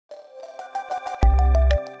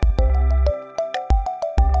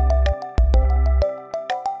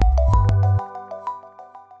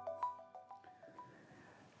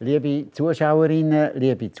Liebe Zuschauerinnen,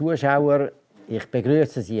 liebe Zuschauer, ich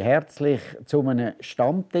begrüße Sie herzlich zu einem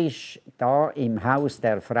Stammtisch hier im Haus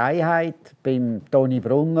der Freiheit beim Toni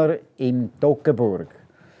Brunner in Toggenburg.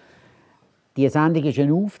 Die Sendung ist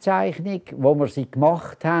eine Aufzeichnung. Wo wir sie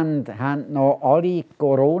gemacht haben, haben noch alle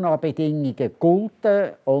Corona-Bedingungen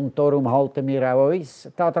gegolten und darum halten wir auch uns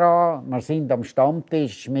daran. Wir sind am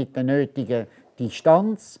Stammtisch mit der nötigen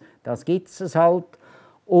Distanz, das gibt es halt.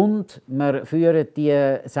 Und wir führen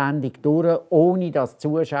die Sendung durch, ohne dass die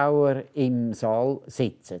Zuschauer im Saal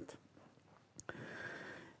sitzen.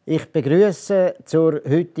 Ich begrüße zur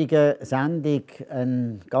heutigen Sendung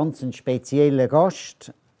einen ganz speziellen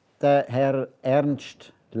Gast, den Herr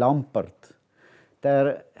Ernst Lampert.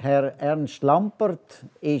 Der Herr Ernst Lampert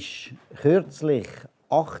ist kürzlich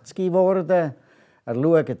 80 geworden. Er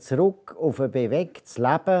schaut zurück auf ein bewegtes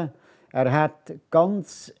Leben. Er hat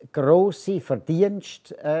ganz grosse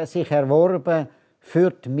Verdienste sich erworben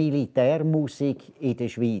für die Militärmusik in der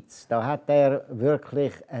Schweiz. Da hat er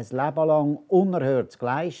wirklich ein Leben lang Unerhörtes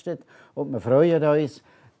geleistet und wir freuen uns,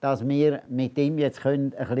 dass wir mit ihm jetzt ein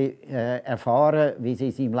bisschen erfahren können, wie es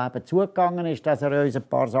in seinem Leben zugegangen ist, dass er uns ein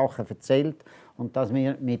paar Sachen erzählt und dass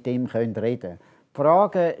wir mit ihm reden können. Die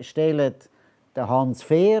Fragen stellt der Hans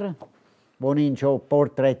Fehr, der ihn schon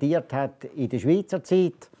porträtiert hat in der Schweizer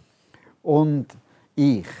Zeit, und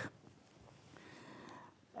ich.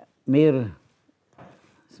 Wir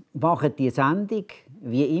machen die Sendung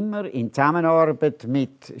wie immer in Zusammenarbeit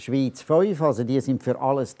mit Schweiz 5, also die sind für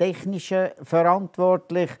alles Technische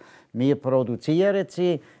verantwortlich. Wir produzieren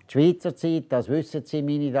sie. Die Schweizer Zeit, das wissen Sie,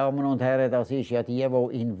 meine Damen und Herren, das ist ja die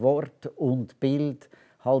in Wort und Bild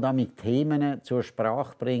halt auch mit Themen zur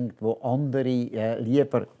Sprache bringt, die andere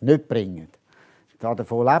lieber nicht bringen.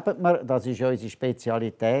 Davon leben wir, das ist unsere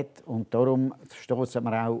Spezialität und darum stoßen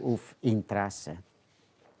wir auch auf Interesse.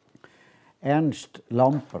 Ernst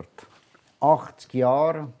Lampert, 80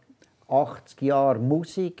 Jahre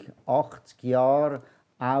Musik, 80 Jahre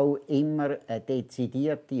auch immer eine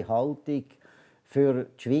dezidierte Haltung für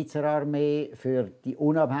die Schweizer Armee, für die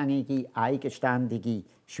unabhängige, eigenständige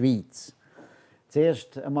Schweiz.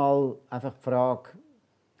 Zuerst einmal einfach die Frage,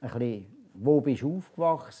 ein bisschen, wo bist du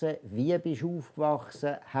aufgewachsen? Wie bist du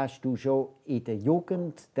aufgewachsen? Hast du schon in der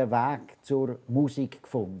Jugend den Weg zur Musik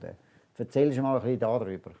gefunden? Erzähl uns mal ein bisschen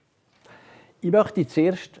darüber. Ich möchte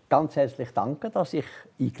zuerst ganz herzlich danken, dass ich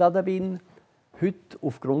eingeladen bin, heute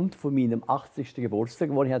aufgrund von meinem 80. Geburtstag,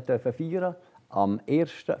 den ich feiern durfte, am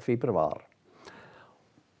 1. Februar.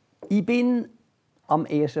 Ich bin am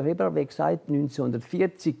 1. Februar, wie gesagt,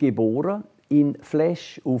 1940 geboren, in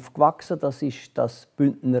Flesch aufgewachsen. Das ist das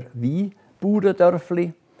Bündner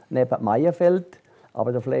Weinbauerndörfli neben Meierfeld.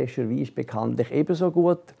 Aber der Flescher Wein ist bekanntlich ebenso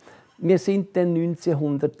gut. Wir sind dann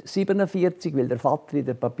 1947, weil der Vater in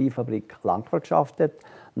der Papierfabrik Lampert geschafft hat,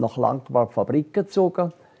 nach Lampert Fabriken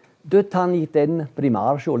gezogen. Dort habe ich dann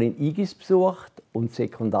Primarschule in Igis besucht und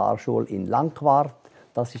Sekundarschule in Langquart.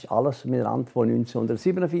 Das ist alles miteinander von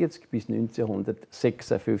 1947 bis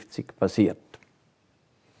 1956 passiert.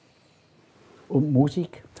 Und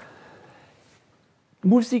Musik?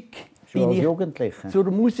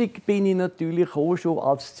 Zur Musik bin ich natürlich auch schon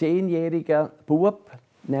als 10-jähriger Bub,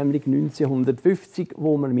 nämlich 1950,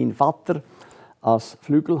 wo mir mein Vater als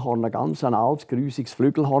Flügelhorn, ein ganz altes, grusiges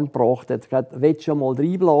Flügelhorn gebracht hat. Er hat gesagt, willst du schon mal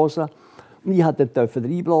reinblasen? Und ich durfte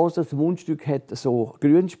reinblasen. Das Mundstück hatte so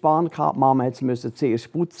Grünspan gehabt. Mama musste zuerst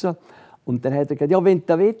putzen. Und dann hat er gesagt, ja, wenn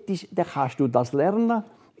du willst, dann kannst du das lernen.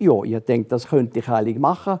 Ja, ich denke, das könnte ich heilig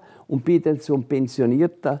machen. Und bin dann zum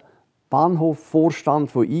pensionierten Bahnhofvorstand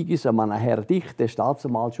von Igis, einem Herr Dicht, der war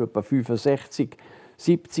damals schon etwa 65,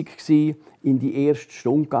 70 gewesen, in die erste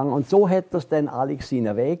Stunde gegangen. Und so hat das dann alle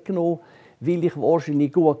seinen Weg genommen. Weil ich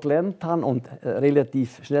wahrscheinlich gut gelernt habe und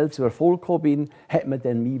relativ schnell zu Erfolg gekommen bin, hat man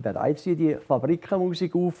dann mich bereits in die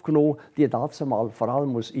Fabrikenmusik aufgenommen, die damals vor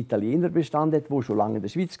allem aus Italienern bestand hat, die schon lange in der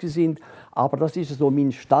Schweiz waren. Aber das war so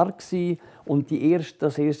mein Start und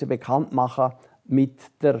das erste Bekanntmachen mit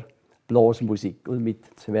der Blasmusik und mit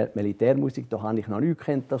der Militärmusik. Da habe ich noch nichts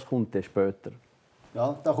gekannt, das kommt dann später.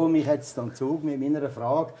 Ja, da komme ich jetzt zum Zug mit meiner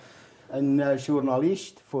Frage. Ein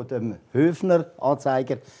Journalist von dem Höfner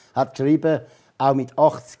Anzeiger hat geschrieben, auch mit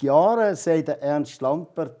 80 Jahren sei der Ernst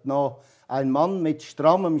Lampert noch ein Mann mit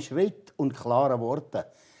strammem Schritt und klaren Worten.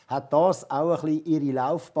 Hat das auch ein bisschen Ihre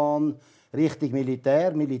Laufbahn Richtung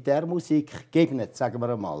Militärmusik gegeben, sagen wir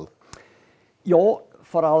einmal? Ja,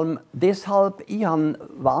 vor allem deshalb, ich habe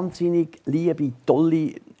wahnsinnig liebe,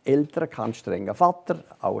 tolle Eltern, keinen strengen Vater,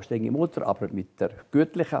 auch eine strenge Mutter, aber mit der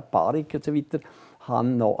gütlichen Paarung und so weiter, habe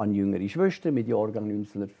noch eine jüngere Schwester mit Jahrgang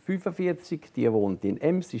 1945. Die wohnt in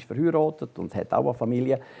Ems, ist verheiratet und hat auch eine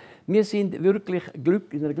Familie. Wir sind wirklich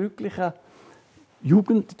in einer glücklichen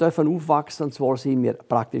Jugend dürfen aufwachsen. Und zwar sind wir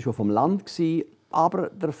praktisch schon vom Land gewesen. Aber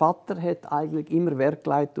der Vater hat eigentlich immer Wert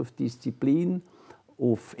gelegt auf Disziplin,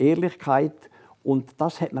 auf Ehrlichkeit. Und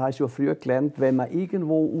das hat man auch schon früh gelernt, wenn man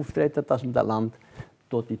irgendwo auftritt, dass man dem Land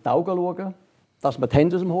dort in die Augen schaut, dass man die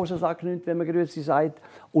Hände aus dem Hosensack nimmt, wenn man Grüezi sagt.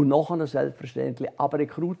 Und nachher selbstverständlich. Aber in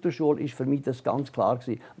der Rekrutenschule war für mich das ganz klar.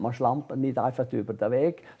 Man schlampt nicht einfach über den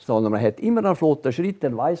Weg, sondern man hat immer einen flotten Schritt,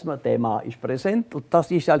 dann weiss man, der Mann ist präsent. Und das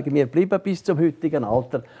ist eigentlich mir geblieben bis zum heutigen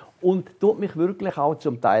Alter. Und tut mich wirklich auch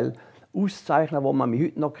zum Teil auszeichnen, wo man mich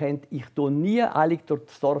heute noch kennt. Ich tue nie eilig durch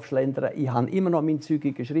das Dorf schlendern. Ich habe immer noch meinen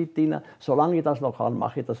zügigen Schritt drin. Solange ich das noch kann,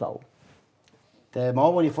 mache ich das auch. Der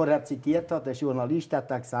Mann, den ich vorher zitiert habe, der Journalist, hat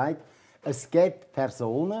gesagt, es gibt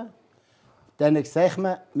Personen, denen sagt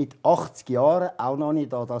man mit 80 Jahren auch noch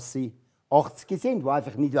nicht, dass sie 80 sind, die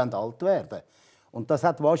einfach nicht alt werden wollen. Und das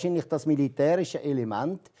hat wahrscheinlich das militärische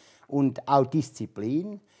Element und auch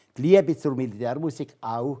Disziplin, die Liebe zur Militärmusik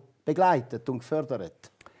auch begleitet und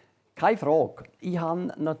gefördert. Keine Frage. Ich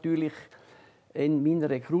habe natürlich in meiner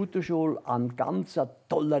Rekrutenschule einen ganz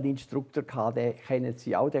tollen Instruktor gehabt, den kennen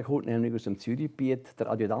Sie auch, der kommt nämlich aus dem Zürichgebiet, der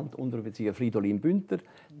Adjutant Unteroffizier Fridolin Bünter.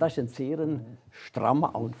 Das war ein sehr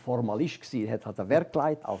strammer und Formalist. Er hat Wert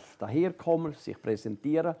gelegt auf Daherkommen, sich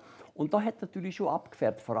präsentieren. Und da hat natürlich schon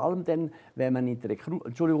abgefärbt. Vor allem dann, wenn man in die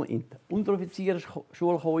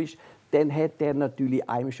Unteroffizierschule gekommen ist, dann hat er natürlich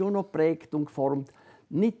einem schon noch geprägt und geformt.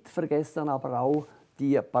 Nicht vergessen aber auch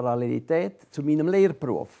die Parallelität zu meinem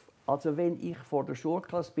Lehrberuf. Also wenn ich vor der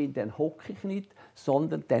Schulklasse bin, dann hocke ich nicht,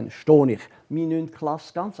 sondern dann stehe ich. Meine 9.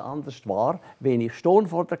 Klasse ganz anders war, wenn ich stehe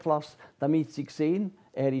vor der Klasse, damit sie sehen,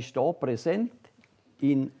 er ist da präsent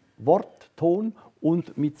in Wort, Ton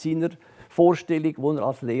und mit seiner Vorstellung, die er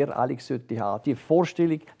als Lehrer eigentlich haben sollte. Die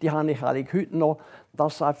Vorstellung, die habe ich eigentlich heute noch,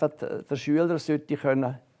 dass einfach der Schüler sollte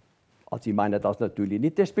können, also ich meine das natürlich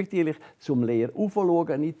nicht despektierlich, zum Lehrer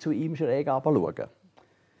aufschauen, nicht zu ihm schräg runterschauen.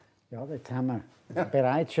 Ja, jetzt haben wir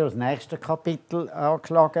bereits schon das nächste Kapitel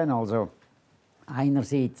angeschlagen. Also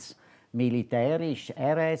einerseits militärisch,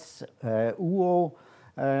 RS, UO,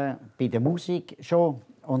 bei der Musik schon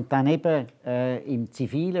und dann eben im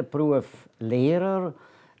zivilen Beruf Lehrer.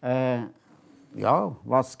 Ja,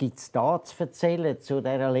 was gibt es da zu erzählen zu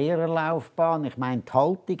dieser Lehrerlaufbahn? Ich meine, die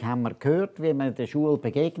Haltung haben wir gehört, wie man in der Schule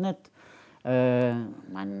begegnet.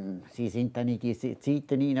 Sie sind dann in diese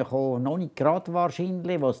Zeiten hineingekommen, noch nicht gerade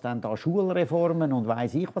wahrscheinlich, wo es dann da Schulreformen und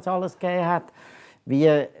weiss ich was alles gegeben hat. Wie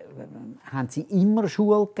haben Sie immer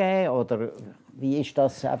Schule gegeben oder wie ist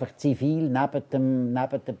das einfach zivil neben der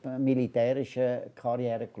militärischen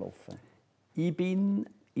Karriere gelaufen? Ich bin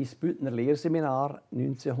ins Bündner Lehrseminar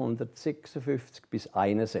 1956 bis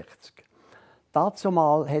 1961.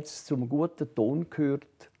 Dazumal hat es zum guten Ton gehört,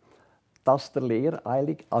 dass der Lehrer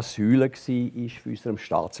eigentlich Asyl war für unser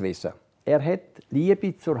Staatswesen. Er hat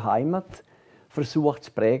Liebe zur Heimat versucht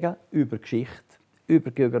zu prägen über Geschichte,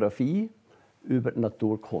 über Geografie, über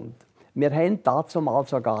Naturkunde. Wir hatten dazumal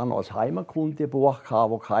sogar noch ein Heimatkundebuch,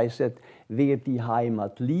 das heisst, wer die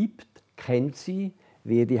Heimat liebt, kennt sie,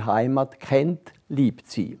 wer die Heimat kennt,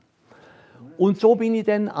 liebt sie. Und so bin ich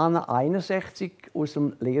dann an 61 aus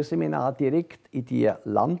dem Lehrseminar direkt in die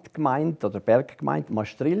Landgemeinde oder Berggemeinde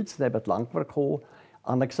Maastricht neben Langquart gekommen,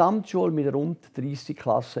 an einer Gesamtschule mit rund 30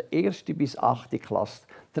 Klassen, 1. bis 8. Klasse.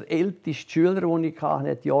 Der älteste Schüler, den ich hatte,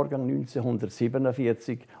 hat Jahrgang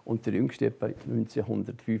 1947 und der jüngste etwa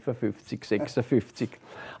 1955, 56.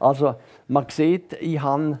 Also man sieht, ich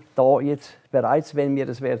habe da jetzt bereits, wenn mir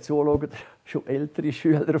das zuschauen, schon ältere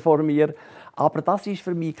Schüler vor mir. Aber das ist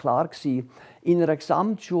für mich klar gewesen. In einer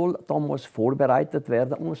Gesamtschule da muss vorbereitet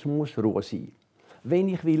werden und es muss Ruhe sein. Wenn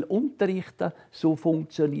ich will unterrichten, so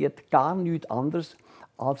funktioniert gar nichts anderes,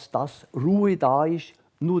 als dass Ruhe da ist.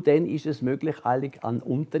 Nur dann ist es möglich, eigentlich an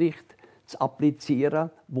Unterricht zu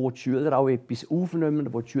applizieren, wo die Schüler auch etwas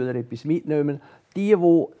aufnehmen, wo die Schüler etwas mitnehmen. Die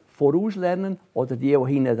vorauslernen oder die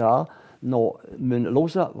hinten dran noch hören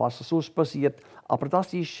müssen, was sonst passiert. Aber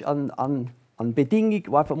das ist eine Bedingung,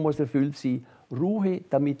 die einfach erfüllt sein muss. Ruhe,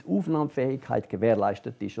 damit Aufnahmefähigkeit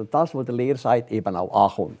gewährleistet ist. Und das, was der Lehrer sagt, eben auch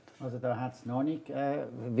ankommt. Also da hat es noch nicht,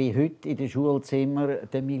 wie heute in den Schulzimmern,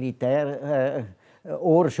 den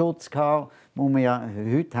Militärohrschutz gehabt.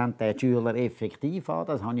 Heute haben die Schüler effektiv an.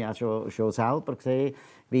 Das habe ich auch schon selber gesehen.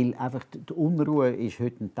 Weil einfach die Unruhe ist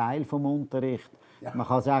heute ein Teil des Unterrichts. Ja. Man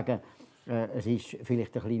kann sagen, es war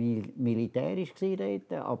vielleicht ein bisschen militärisch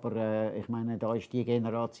dort, aber ich meine, da ist die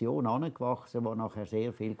Generation angewachsen, die nachher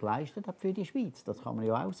sehr viel geleistet hat für die Schweiz. Das kann man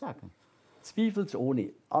ja auch sagen. Zweifelsohne.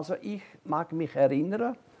 Also ich mag mich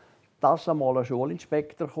erinnern, dass einmal ein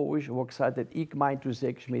Schulinspektor kam, der gesagt hat, ich meine, du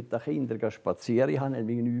sollst mit den Kindern spazieren. Ich habe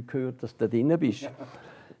nämlich nie gehört, dass du da drin bist.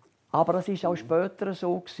 Aber es war auch später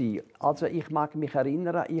so. Also ich mag mich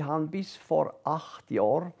erinnern, ich habe bis vor 8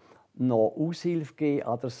 Jahren noch Aushilfe gegeben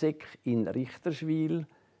an der Sek in Richterschwil,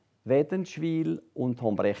 Wädenschwil und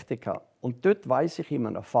Hombrechte. Und dort weiss ich in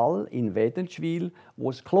einem Fall in Wädenschwil, wo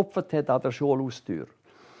es geklopft hat an der Schulaustür.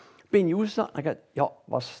 Bin ich raus und gesagt, ja,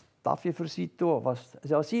 was darf ich für sie tun?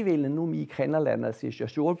 Ja, sie wollen nur mich kennenlernen. Sie war eine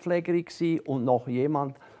Schulpflegerin und noch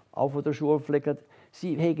jemand, auch von der Schulpflege.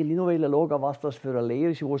 Sie wollten nur schauen, was das für eine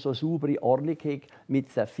Lehre ist, die so saubere Ordnung hat,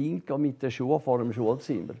 mit der Finke und mit den Schuhen vor dem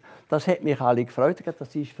Schulzimmer. Das hat mich alle gefreut.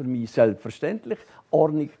 Das ist für mich selbstverständlich.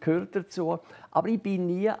 Ordnung gehört dazu. Aber ich bin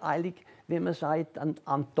nie eigentlich, wie man sagt,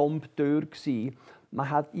 ein Dompteur gsi.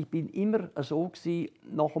 Ich bin immer so gsi,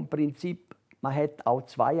 nach dem Prinzip, man hat auch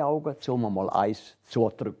 2 Augen, um mal eins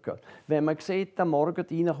zuzudrücken. Wenn man sieht, am Morgen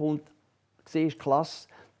reinkommt, siehst Klasse,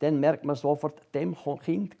 dann merkt man sofort, dem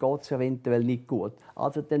Kind geht es eventuell nicht gut.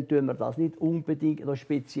 Also dann tun wir das nicht unbedingt noch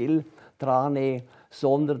speziell dran nehmen,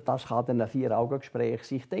 sondern das kann dann ein 4-Augen-Gespräch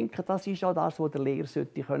sein. Ich denke, das ist auch das, was der Lehrer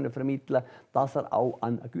vermitteln sollte, dass er auch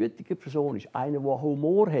eine gütige Person ist. Einer, der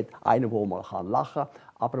Humor hat, einer, der mal lachen kann,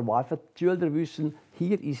 aber wo einfach die Schüler wissen,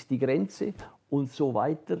 hier ist die Grenze und so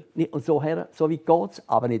weiter. Und so weit geht es,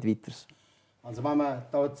 aber nicht weiter. Also wenn man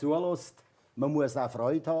da zulässt, man muss auch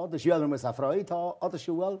Freude haben. Der Schüler muss auch Freude haben an der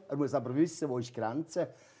Schule. Er muss aber wissen, wo ist die Grenze.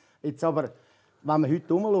 Jetzt aber, wenn wir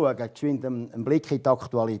heute umschauen, geschwind einen Blick in die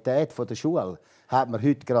Aktualität der Schule, hat man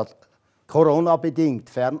heute gerade Corona-bedingt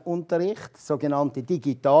Fernunterricht, sogenannte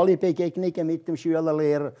digitale Begegnungen mit dem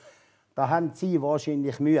Schülerlehrer. Da haben Sie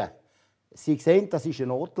wahrscheinlich Mühe. Sie sehen, das ist eine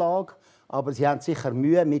Notlage, aber Sie haben sicher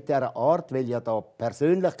Mühe mit dieser Art, weil ja die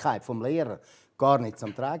Persönlichkeit des Lehrers gar nicht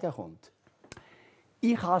zum Tragen kommt.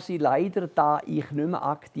 Ich kann sie leider, da ich nicht mehr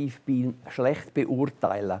aktiv bin, schlecht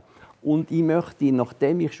beurteilen. Und ich möchte,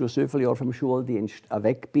 nachdem ich schon so viele Jahre vom Schuldienst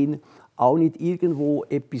weg bin, auch nicht irgendwo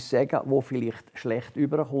etwas sagen, das vielleicht schlecht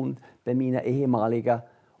überkommt bei meinen ehemaligen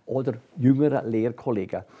oder jüngeren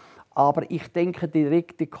Lehrkollegen. Aber ich denke, der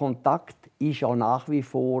direkte Kontakt ist auch nach wie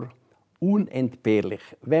vor unentbehrlich.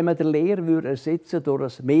 Wenn man den Lehrer ersetzen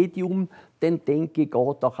durch ein Medium, dann denke ich,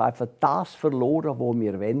 geht doch einfach das verloren, was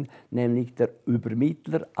wir wollen, nämlich der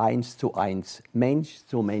Übermittler 1:1, Mensch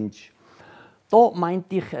zu Mensch. Da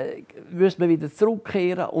meinte ich, müsste man wieder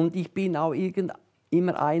zurückkehren und ich bin auch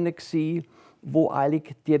immer einer gewesen, der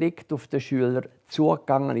eigentlich direkt auf den Schüler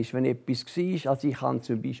zugegangen ist, wenn etwas war. Also ich habe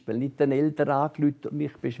zum Beispiel nicht den Eltern angerufen und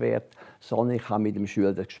mich beschwert, sondern ich habe mit dem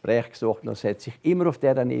Schüler das Gespräch gesucht und das hat sich immer auf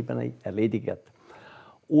dieser Ebene erledigt.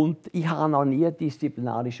 Und ich habe noch nie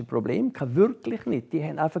disziplinarische Probleme gehabt, wirklich nicht. Die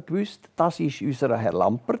haben einfach gewusst, das ist unser Herr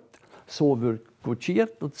Lampert, so wird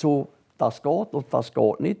kutschiert und so das geht und das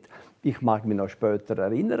geht nicht. Ich mag mich noch später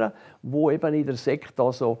erinnern, wo eben in der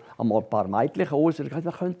Sekte so einmal ein paar Mädchen kamen und gesagt,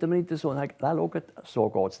 das könnten wir nicht so. Und ich habe gesagt, so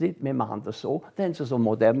geht es nicht, wir machen das so. Dann haben sie so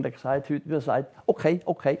modern gesagt, heute wir sagen, okay,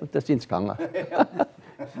 und dann sind sie gegangen.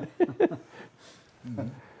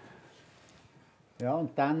 Ja, und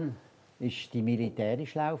dann ist die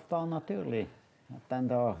militärische Laufbahn natürlich. Hat dann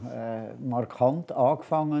da markant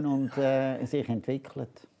angefangen und sich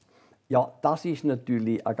entwickelt. Ja, das ist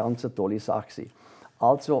natürlich eine ganz tolle Sache.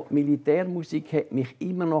 Also Militärmusik hat mich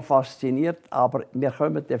immer noch fasziniert, aber wir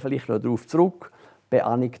kommen dann vielleicht noch darauf zurück, bei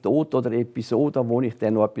Anekdoten oder Episoden, wo ich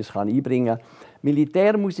dann noch etwas einbringen kann.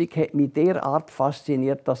 Militärmusik hat mich derart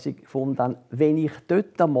fasziniert, dass ich gefunden habe, wenn ich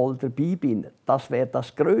dort einmal dabei bin, das wäre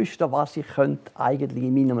das Größte, was ich eigentlich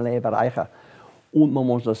in meinem Leben erreichen könnte. Und man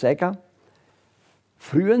muss noch sagen,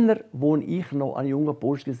 früher, als ich noch ein junger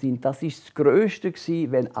Bursche war, das war das Größte,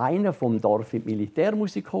 wenn einer vom Dorf in die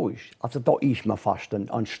Militärmusik kam. Also da war man fast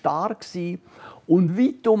ein Star. Und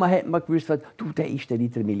weitum hat man gewusst, der ist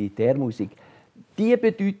in der Militärmusik. Diese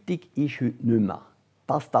Bedeutung ist heute nicht mehr.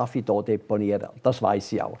 Das darf ich hier deponieren. Das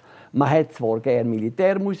weiss ich auch. Man hat zwar gerne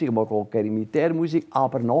Militärmusik, man geht gerne Militärmusik,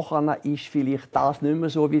 aber nachher ist vielleicht das nicht mehr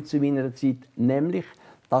so wie zu meiner Zeit, nämlich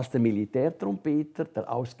dass der Militärtrompeter, der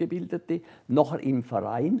Ausgebildete, nachher im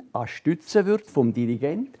Verein stützen wird vom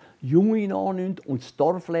Dirigent, Junge annimmt und das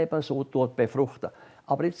Dorfleben so befruchten.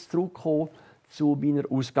 Aber jetzt zurückkommen zu meiner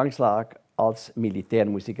Ausgangslage als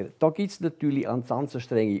Militärmusiker. Da gibt es natürlich eine ganz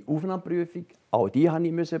strenge Aufnahmeprüfung. Auch die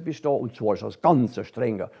musste ich bestehen. Und zwar ist das ganz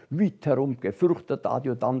strenger, weit herum gefürchteter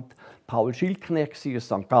Adjutant Paul Schildknecht aus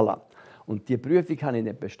St. Gallen. Und die Prüfung habe ich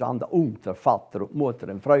nicht bestanden. Und der Vater und die Mutter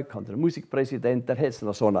haben Freude gehabt. Der Musikpräsident, der hat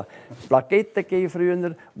noch so eine Plakette gegeben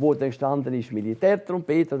früher, wo dann gestanden ist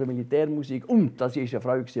Militärtrompete oder Militärmusik. Und das war eine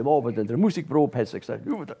Freude am Abend. In der Musikprobe hat sie gesagt,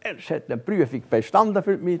 der Ernst hat eine Prüfung bestanden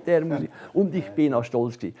für die Militärmusik. Und ich bin auch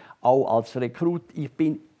stolz gewesen. Auch als Rekrut, ich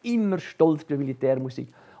bin immer stolz auf die Militärmusik.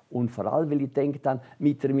 Und vor allem, weil ich denke, dann,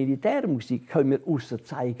 mit der Militärmusik können wir aussen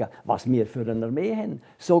zeigen, was wir für eine Armee haben.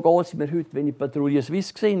 So geht es mir heute, wenn ich Patrouille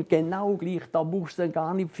Suisse sehe. Genau gleich, da brauchst du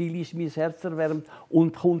gar nicht viel, ist mein Herz erwärmt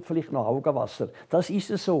und kommt vielleicht noch Augenwasser. Das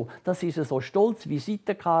ist es so. Das ist so stolz,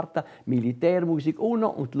 Visitenkarte, Militärmusik unten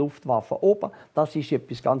und die Luftwaffe oben. Das ist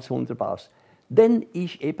etwas ganz Wunderbares. Dann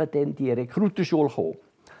ist eben die Rekrutenschule gekommen.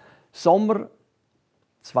 Sommer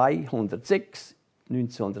 206,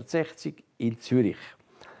 1960 in Zürich.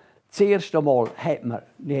 Das erste Mal hat man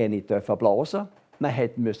nicht blasen. Man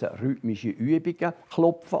musste rhythmische Übungen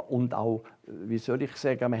klopfen und auch, wie soll ich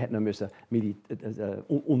sagen, man musste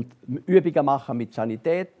Übungen machen mit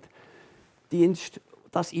Sanitätsdienst.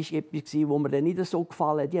 Das war etwas, wo mir dann nicht so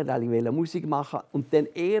gefallen hat. Die wollten Musik machen. Und dann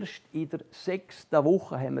erst in der 6.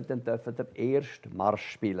 Woche haben wir dann den ersten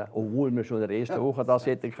Marsch spielen. Obwohl wir schon in der ersten Woche das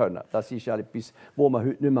hätten können. Das ist ja etwas, was man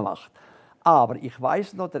heute nicht mehr macht. Aber ich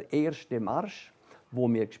weiss noch, der erste Marsch, wo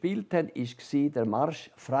wir gespielt haben, war der Marsch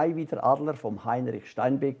 «Frei wie der Adler» von Heinrich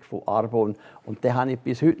Steinbeck von Arbon. Und den habe ich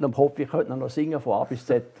bis heute noch im Kopf. Ich könnte noch singen von A bis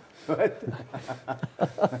Z.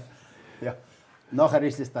 Ja. Nachher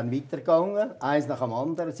ist es dann weitergegangen, eins nach dem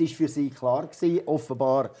anderen. Es war für Sie klar gewesen,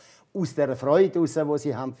 offenbar aus der Freude heraus, die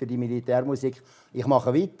Sie haben für die Militärmusik. Ich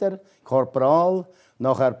mache weiter, Korporal,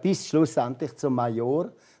 nachher bis schlussendlich zum Major,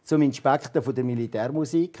 zum Inspektor der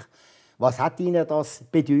Militärmusik. Was hat Ihnen das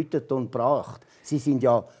bedeutet und gebracht? Sie sind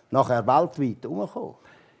ja nachher weltweit herumgekommen.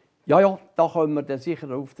 Ja, da können wir dann sicher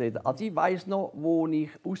auftreten. Also ich weiss noch, als ich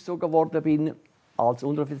ausgezogen worden bin, als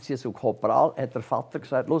Unteroffizier zu Korporal, hat der Vater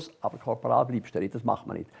gesagt, los, aber Korporal bleibst du nicht, das macht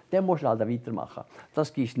man nicht. Den musst du halt weitermachen.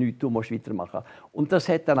 Das gibst nichts, du musst weitermachen. Und das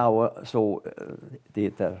hat dann auch so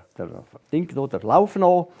der Lauf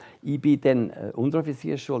genommen. Ich bin dann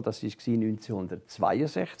Unteroffiziersschule, das war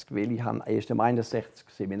 1962, weil ich erst im 61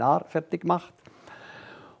 Seminar fertig gemacht.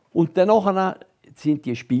 Und danach sind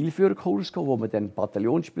die Spielführerkurse gekommen, wo man dann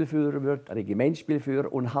Bataillonsspielführer wird,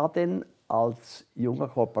 Regimentsspielführer, und habe dann als junger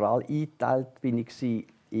Korporal eingeteilt bin ich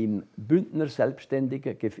im Bündner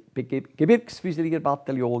selbstständigen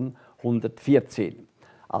Gebirgsfüsilier-Bataillon 114.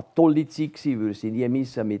 Eine tolle Zeit, würde ich nie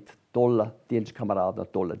missen, mit tollen Dienstkameraden,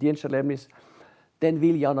 tollen Diensterlebnis. Dann,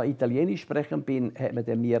 weil ich auch noch Italienisch sprechen bin, hat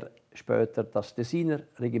man mir später das Tessiner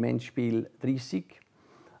Regimentsspiel 30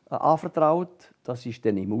 anvertraut. Das war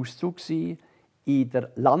dann im Auszug. In der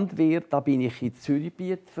Landwehr da bin ich in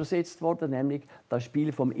Zürichgebiet versetzt worden, nämlich das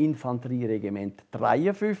Spiel vom Infanterieregiment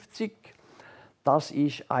 53. Das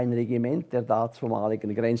ist ein Regiment der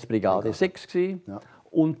dazumaligen Grenzbrigade 6 ja.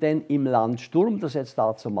 Und dann im Landsturm, das hat es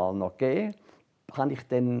dazumal noch gegeben, habe ich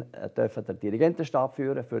dann den Dirigentenstab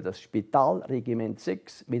führen für das Spitalregiment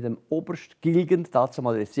 6 mit dem Oberst Gilgend,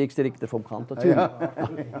 dazumal der Erziehungsdirektor vom Kanton Zürich.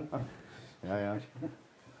 Ja.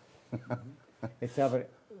 Jetzt aber,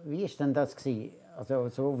 wie war denn das? Also,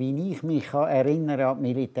 so wie ich mich erinnere an die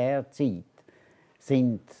Militärzeit,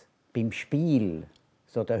 sind beim Spiel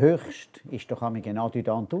so der Höchste ist doch ein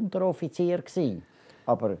Adjutant Unteroffizier gewesen.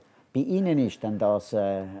 Aber bei Ihnen ist dann das,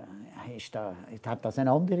 hat das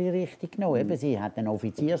eine andere Richtung genommen. Eben, Sie hat eine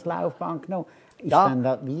Offizierslaufbahn genommen.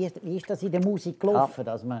 Wie ist das in der Musik gelaufen,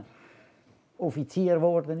 dass man Offizier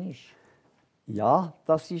geworden ist? Ja,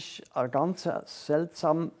 das ist ein ganz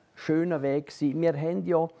seltsam schöner Weg. Wir haben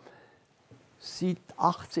ja seit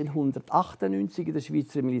 1898 in der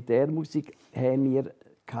Schweizer Militärmusik haben wir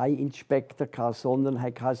keinen Inspektor, sondern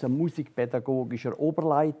einen musikpädagogischer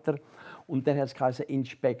Oberleiter. Und dann hat es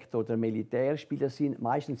Inspektor der Militärspieler. Das sind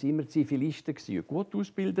meistens immer Zivilisten, gut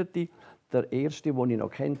ausgebildete. Der erste, den ich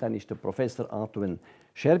noch kenne, war der Professor Antoine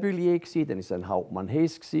Cherbulier, dann war es ein Hauptmann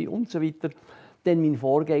Hess und so weiter. Dann mein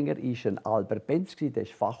Vorgänger war ein Albert Benz, der war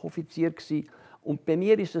Fachoffizier. Und bei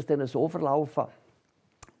mir ist es dann so verlaufen,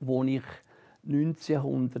 als ich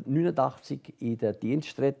 1989 in den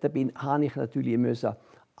Dienst getreten bin, musste ich natürlich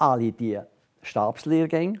alle die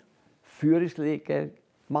Stabslehrgänge, Führungslehrgänge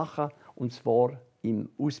machen, und zwar im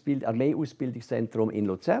Armeeausbildungszentrum in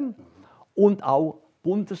Luzern und auch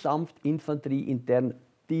Bundesamt Infanterie intern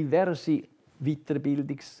diverse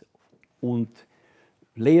Weiterbildungs- und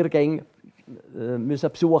Lehrgänge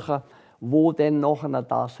besuchen, wo dann nachher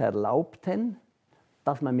das erlaubt haben,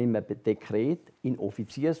 dass man mit einem Dekret in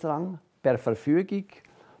Offiziersrang per Verfügung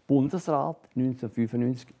Bundesrat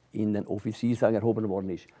 1995 in den Offiziersrang erhoben worden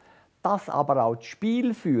ist. Dass aber auch die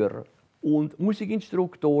Spielführer und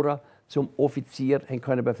Musikinstruktoren zum Offizier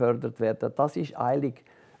können befördert werden. Das ist eigentlich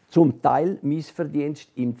zum Teil mein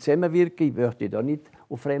Verdienst im Zusammenwirken. Ich möchte da nicht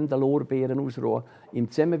auf fremden Lorbeeren ausruhen. Im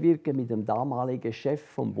Zusammenwirken mit dem damaligen Chef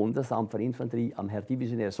vom Bundesamt für Infanterie, am Herr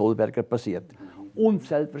Divisionär Solberger, passiert. Und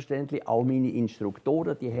selbstverständlich auch meine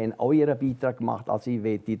Instruktoren, die haben auch ihren Beitrag gemacht. Also ich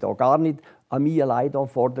will die da gar nicht an mich allein in den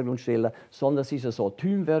Vordergrund stellen, sondern es war so ein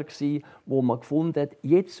Teamwork, wo man gefunden hat,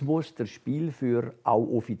 jetzt muss der Spielführer auch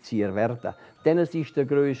Offizier werden. Denn es ist der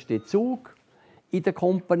grösste Zug in der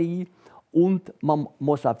Kompanie. Und man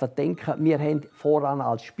muss einfach denken, wir haben voran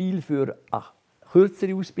als Spielführer eine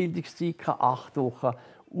kürzere Ausbildungszeit, 8 Wochen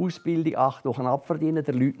Ausbildung, 8 Wochen abverdienen.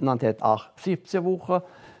 Der Leutnant hat 17 Wochen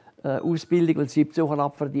Ausbildung und 17 Wochen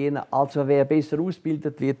abverdienen. Also wer besser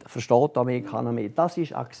ausgebildet wird, versteht auch mehr, kann mehr. Das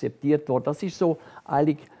ist akzeptiert worden. Das ist so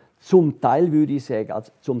eigentlich zum Teil, würde ich sagen,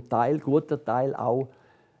 also zum Teil, guter Teil auch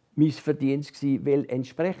mein Verdienst gewesen, weil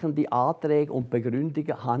entsprechende Anträge und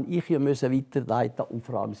Begründungen habe ich ja weiterleiten und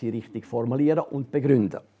vor allem sie richtig formulieren und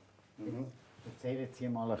begründen. Erzählen Sie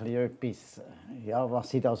mal ein bisschen etwas, ja, was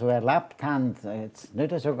Sie da so erlebt haben. Jetzt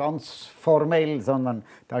nicht so ganz formell, sondern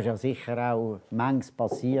da ist ja sicher auch manches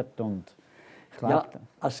passiert. Und ich glaube,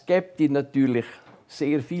 ja, es gibt natürlich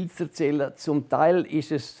sehr viel zu erzählen. Zum Teil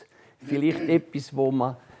ist es vielleicht etwas, wo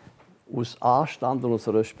man aus Anstand und aus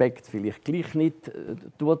Respekt vielleicht gleich nicht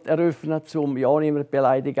eröffnen, um ja niemanden zu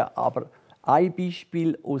beleidigen. Aber ein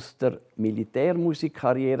Beispiel aus der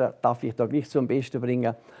Militärmusikkarriere darf ich da gleich zum Besten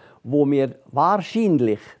bringen, wo mir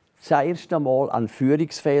wahrscheinlich das erste Mal ein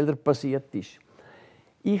Führungsfehler passiert ist.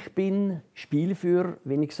 Ich bin Spielführer,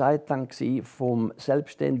 wie ich gesagt habe, vom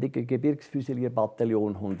selbstständigen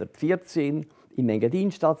Gebirgsfüsilierbataillon 114 im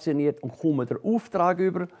Engadin stationiert und komme den Auftrag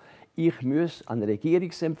über, ich muss einen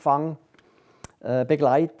Regierungsempfang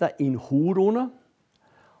begleiten in Chur.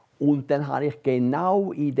 Und dann hatte ich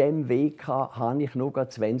genau in diesem Weg noch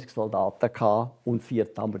 20 Soldaten und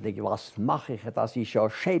 4 Tambourinen. Was mache ich? Das ist ja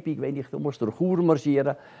schäbig, wenn ich durch Chur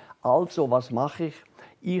marschieren muss. Also, was mache ich?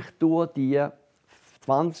 Ich tue die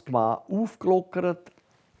 20 Mann aufgelockert,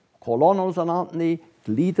 Kolonnen auseinandernehmen,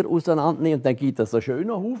 die Lieder auseinandernehmen. Und dann gibt es einen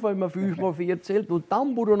schönen Haufen, wenn man 5x4 zählt. Und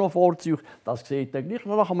Tambour noch vorzieht. Das sieht dann gleich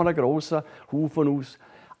noch nach einem grossen Haufen aus.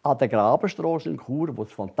 An der Grabenstraße in Chur, wo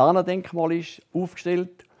das Fontanendenkmal ist,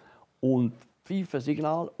 aufgestellt. Und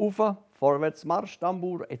Pfeifensignal auf, vorwärts Marsch,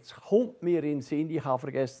 Tambour. Jetzt kommt mir in den Sinn, ich habe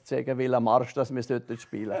vergessen zu sagen, welchen Marsch das wir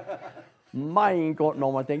spielen sollten. Mein Gott,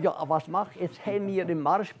 nochmal denke ja, was mache ich? Jetzt haben wir im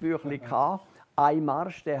Marschbüchlein einen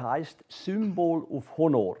Marsch, der heisst Symbol auf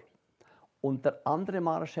Honor. Und der andere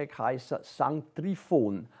Marsch heisst St.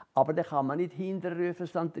 Trifon. Aber den kann man nicht hinterrufen,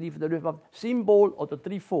 St. Trifon, der ruft Symbol oder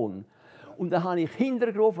Trifon. Und dann habe ich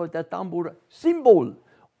hintergerufen, der Tambour Symbol.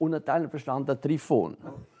 Und ein Teil verstanden Trifon.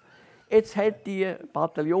 Jetzt hat die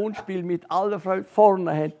Bataillonsspiel mit aller Freude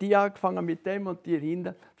vorne hat die angefangen mit dem und die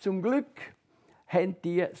hinten. Zum Glück haben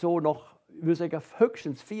die so nach, ich würde sagen,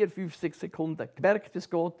 höchstens 4-5 Sekunden gemerkt, es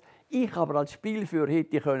geht. Ich aber als Spielführer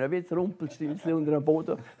hätte ich können wie Rumpelstilzchen unter dem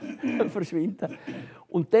Boden verschwinden.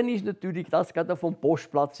 Und dann ist natürlich das gerade vom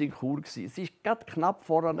Postplatz in Chur gewesen. Es war gerade knapp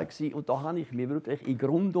voran und da habe ich mich wirklich in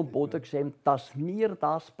Grund und Boden geschämt, dass mir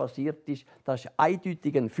das passiert ist. Das ist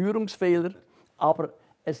eindeutig ein Führungsfehler, aber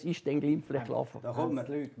es ist dann glimpflich gelaufen. Da haben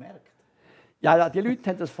die Leute gemerkt. Ja, die Leute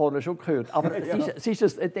haben das vorne schon gehört. Aber ich denke,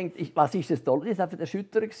 was ist das da? Das war einfach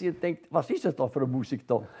erschütternd und denkt, was ist das da für eine Musik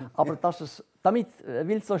da? Aber weil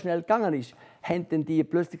es so schnell gegangen ist, haben dann die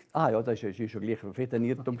plötzlich, das war schon gleich ein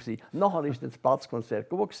Irrtum. Nachher war das Platzkonzert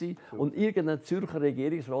gut und irgendein Zürcher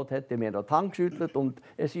Regierungsrat hat mir noch die Hand geschüttelt und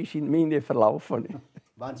es ist in meine verlaufen.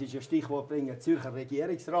 Wenn Sie ein Stichwort bringen, Zürcher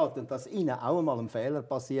Regierungsrat, und dass Ihnen auch einmal ein Fehler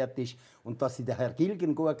passiert ist und dass Sie den Herrn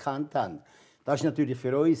Gilgen gut kennt haben, das war natürlich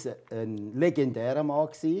für uns ein legendärer Mann.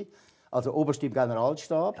 Also Oberst im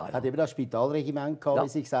Generalstab, hat eben das Spitalregiment gehabt, wie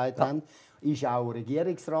Sie gesagt haben. War auch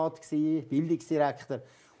Regierungsrat, Bildungsdirektor.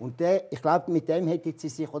 Und ich glaube, mit dem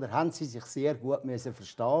haben Sie sich sehr gut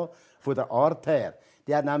verstehen von der Art her.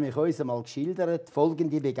 Der hat nämlich uns einmal geschildert,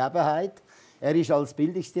 folgende Begebenheit. Er ist als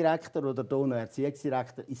Bildungsdirektor oder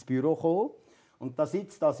Donau-Erziehungsdirektor ins Büro gekommen. Und da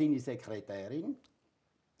sitzt da seine Sekretärin.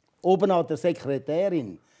 Oben an der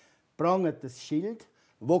Sekretärin prangt das Schild,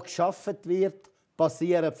 wo geschafft wird,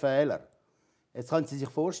 passieren Fehler. Jetzt können Sie sich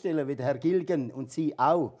vorstellen, wie der Herr Gilgen und Sie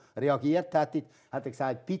auch reagiert hätten. Hat er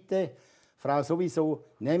gesagt, bitte, Frau sowieso,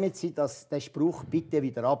 nehmen Sie den Spruch bitte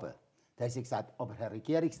wieder ab. Da hat sie gesagt, aber Herr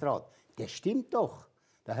Regierungsrat, das stimmt doch.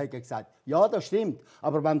 Da hat er gesagt, ja, das stimmt.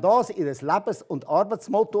 Aber wenn das Ihr Lebens- und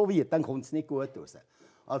Arbeitsmotto wird, dann kommt es nicht gut raus.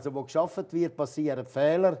 Also, wo geschafft wird, passieren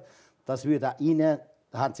Fehler. Das würde Ihnen,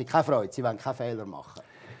 da haben Sie keine Freude, Sie wollen keine Fehler machen.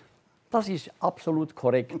 Das ist absolut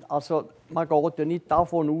korrekt. Also, man geht ja nicht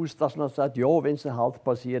davon aus, dass man sagt, ja, wenn es halt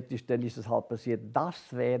passiert ist, dann ist es halt passiert. Das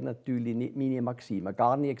wäre natürlich nicht meine Maxime,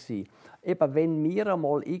 gar nie gewesen. Eben, wenn mir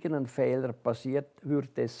einmal irgendein Fehler passiert,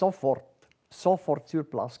 würde sofort sur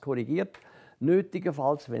place korrigiert.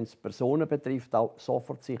 Nötigenfalls, wenn es Personen betrifft, auch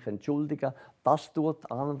sofort sich entschuldigen. Das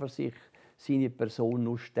tut an und für sich seine Person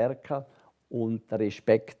nur stärken und der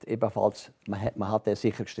Respekt ebenfalls, man hat den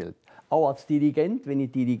sichergestellt. Auch als Dirigent, wenn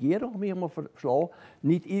ich dirigiere und mich mal verschlage,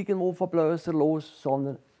 nicht irgendwo vom Blöser los,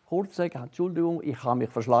 sondern kurz sagen, Entschuldigung, ich habe mich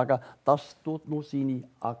verschlagen. Das tut nur seine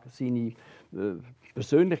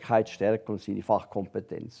Persönlichkeit stärken und seine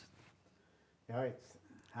Fachkompetenz. Ja, jetzt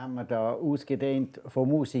haben wir da ausgedehnt von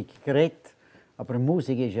Musik geredet. Aber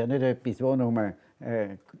Musik ist ja nicht etwas, das nur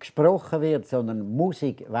gesprochen wird, sondern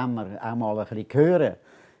Musik, wenn wir auch mal ein bisschen hören.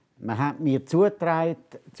 Man hat mir zugetragen,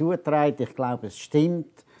 ich glaube, es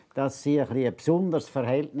stimmt, dass Sie ein besonderes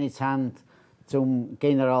Verhältnis haben zum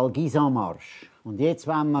General-Gisant-Marsch. Und jetzt,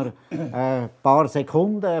 wenn wir ein paar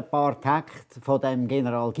Sekunden, ein paar Takte von dem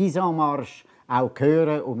General-Gisant-Marsch auch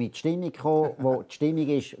hören und mit Stimmung kommen, wo die Stimmung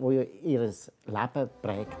ist, die ihr Leben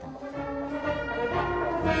geprägt hat.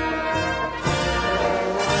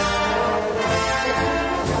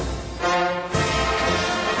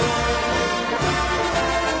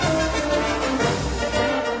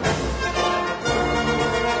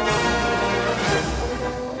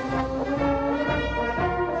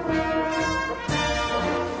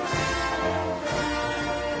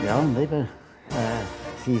 Ja, und eben,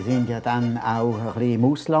 Sie sind ja dann auch ein bisschen im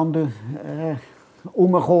Ausland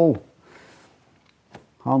herumgekommen.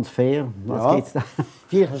 Hans Fehr, was gibt's da?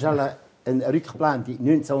 Vielleicht schnell ein Rückblende.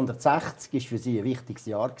 1960 war für Sie ein wichtiges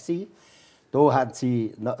Jahr. Da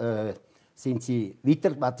sind Sie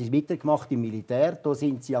weitergemacht im Militär. Da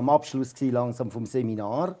sind Sie am Abschluss langsam vom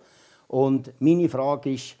Seminar. Und meine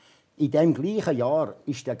Frage ist, in diesem gleichen Jahr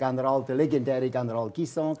ist der legendäre General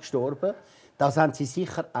Gisant gestorben. Das haben Sie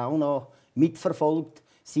sicher auch noch mitverfolgt,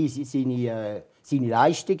 seine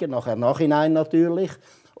Leistungen, nachhinein natürlich.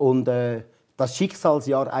 Und das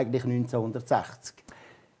Schicksalsjahr eigentlich 1960.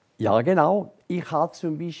 Ja, genau. Ich habe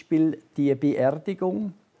zum Beispiel die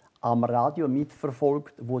Beerdigung am Radio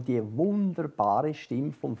mitverfolgt, wo die wunderbare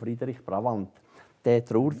Stimme von Friedrich Brabant den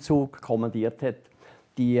Trauerzug kommandiert hat.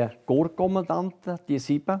 Die Korpskommandanten, die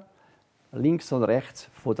 7, links und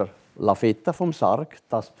rechts von der Lafette vom Sarg,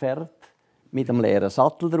 das Pferd mit dem leeren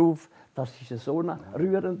Sattel drauf. Das war so ein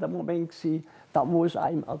rührender Moment. Da muss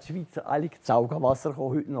einem als Schweizer eigentlich das Augenwasser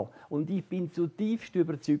kommen, heute noch. Und ich bin zutiefst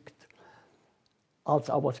überzeugt,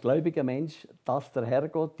 auch als gläubiger Mensch, dass der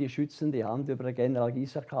Herrgott die schützende Hand über den General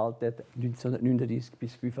Gisant gehalten hat, 1939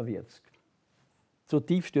 bis 1945.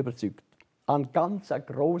 Zutiefst überzeugt. Ein ganz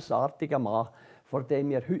grossartiger Mann, vor dem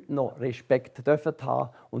wir heute noch Respekt dürfen haben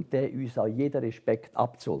und der uns auch jeder Respekt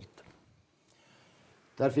abzollt.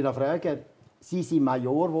 Darf ich noch fragen, Sie sind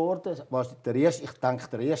Major geworden, ich denke,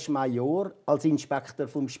 der erste Major als Inspektor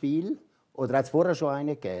vom Spiel? Oder hat es vorher schon einen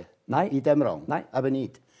gegeben? Nein. In diesem Rang? Nein. Eben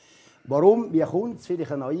nicht. Warum? Wie kommt es?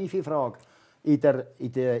 Vielleicht eine naive Frage.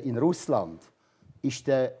 In Russland ist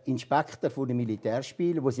der Inspektor des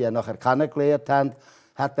Militärspiels, den Sie ja nachher kennengelernt haben,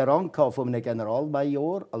 hat den Rang von einem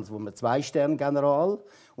Generalmajor, also einem 2-Stern-General.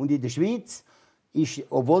 Und in der Schweiz,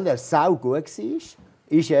 obwohl er sau gut war,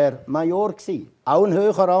 ist er Major gewesen. Auch ein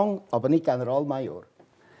höherer Rang, aber nicht Generalmajor.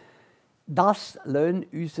 Das lassen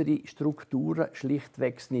unsere Strukturen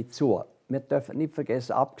schlichtweg nicht zu. Wir dürfen nicht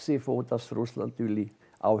vergessen, abgesehen davon, dass Russland natürlich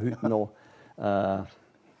auch heute noch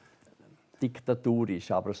Diktatur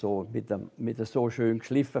ist, aber so mit so schön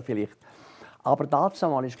geschliffen vielleicht. Aber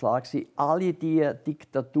dazu war klar, alle diese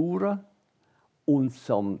Diktaturen und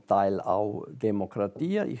zum Teil auch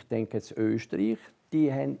Demokratien, ich denke jetzt Österreich, die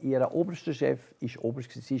haben ihren obersten Chef ist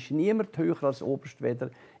Oberst. Es ist niemand höher als Oberst, weder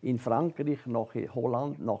in Frankreich, noch in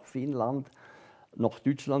Holland, noch Finnland, noch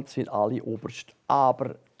Deutschland sind alle Oberst.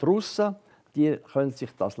 Aber die Russen, die können sich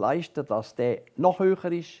das leisten, dass der noch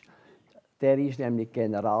höher ist. Der ist nämlich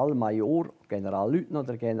Generalmajor, Generalleutnant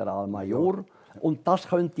oder Generalmajor. Und das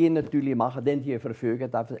können die natürlich machen, denn die verfügen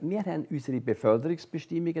darüber. Wir haben unsere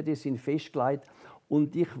Beförderungsbestimmungen, die sind festgelegt.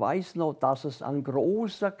 Und ich weiß noch, dass es ein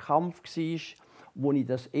großer Kampf war, wo ich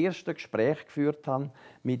das erste Gespräch geführt habe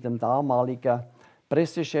mit dem damaligen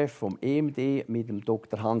Pressechef vom EMD, mit dem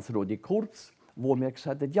Dr. Hans-Rudi Kurz, wo mir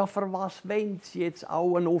gesagt hat, ja, für was wollen Sie jetzt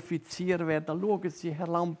auch ein Offizier werden? Schauen Sie, Herr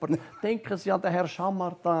Lampert, denken Sie an den Herrn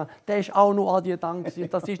Chammartin, der ist auch noch Adjutant,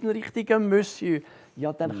 das ist ein richtiger Monsieur.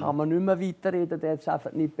 Ja, dann kann man nicht mehr weiterreden, der hat es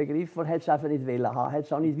einfach nicht begriffen, hat es einfach nicht wollen haben, hat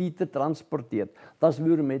es auch nicht weiter transportiert. Das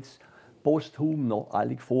würden wir jetzt posthum noch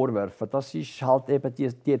eigentlich vorwerfen. Das ist halt eben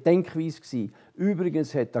die Denkweise gewesen.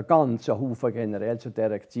 Übrigens hat der ganze Haufen generell zu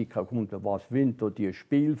dieser Zeit gekommen, was wollen die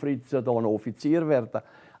Spielfritzen da noch Offizier werden.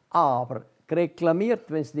 Aber reklamiert,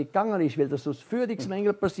 wenn es nicht gegangen ist, weil das aus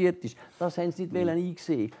Führungsmangel passiert ist, das haben sie nicht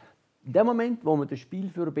eingesehen. In dem Moment, wo man den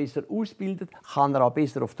Spielführer besser ausbildet, kann er auch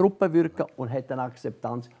besser auf die Truppe wirken und hat eine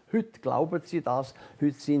Akzeptanz. Heute glauben sie das,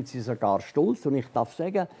 heute sind sie sogar stolz. Und ich darf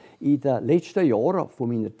sagen, in den letzten Jahren von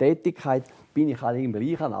meiner Tätigkeit bin ich alle im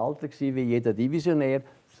gleichen Alter wie jeder Divisionär.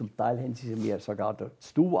 Zum Teil haben sie mir sogar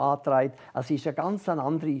das Du angetragen. Es war eine ganz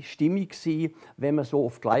andere Stimmung, wenn man so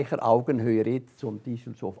auf gleicher Augenhöhe redet. Zum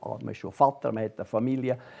Beispiel so, man ist schon Vater, man hat eine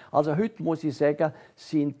Familie. Also heute muss ich sagen,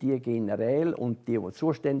 sind die Generäle und die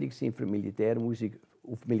zuständig sind für Militärmusik,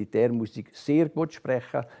 auf Militärmusik sehr gut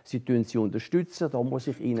sprechen. Sie unterstützen. Da muss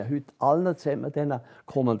ich Ihnen heute allen zusammen, den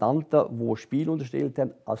Kommandanten, die Spiel unterstellt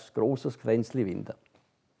haben, ein grosses Kränzchen winden.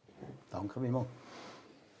 Danke vielmals.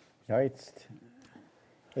 Ja, jetzt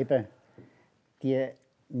eben, die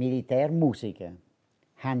Militärmusiker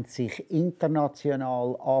haben sich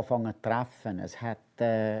international angefangen zu treffen. Es hat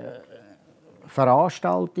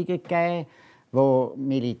Veranstaltungen gegeben, wo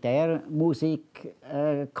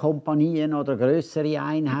Militärmusikkompanien oder größere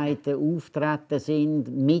Einheiten auftreten sind,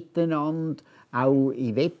 miteinander, auch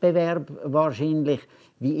in Wettbewerb wahrscheinlich.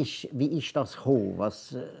 Wie ist das gekommen?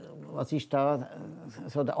 Was ist da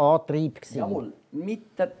so der Antrieb gewesen? Jawohl,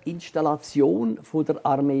 mit der Installation von der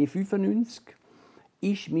Armee 95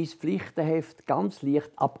 ist mein Pflichtenheft ganz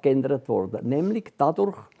leicht abgeändert worden. Nämlich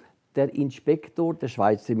dadurch, der Inspektor der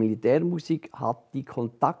Schweizer Militärmusik hat die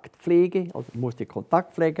Kontaktpflege, also musste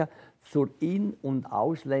Kontakt pflegen zur in- und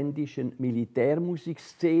ausländischen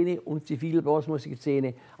Militärmusikszene und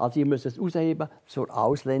Zivilblasmusikszene. Also ich muss es ausheben zur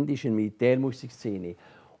ausländischen Militärmusikszene.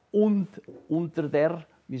 Und unter der,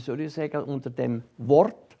 wie soll ich sagen, unter dem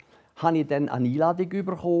Wort habe ich dann eine Einladung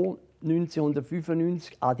bekommen,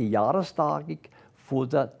 1995 an die Jahrestagung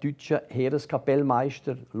der deutschen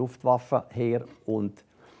Heereskapellmeister, Luftwaffe, Heer und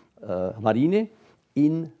Marine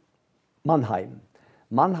in Mannheim.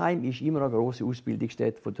 Mannheim ist immer eine grosse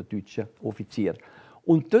Ausbildungsstätte der deutschen Offiziere.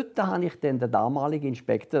 Und dort habe ich dann den damaligen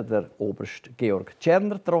Inspektor, der Oberst Georg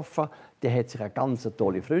Tscherner, getroffen. Der hat sich eine ganz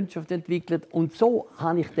tolle Freundschaft entwickelt. Und so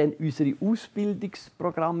habe ich dann unsere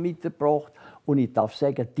Ausbildungsprogramme mitgebracht. Und ich darf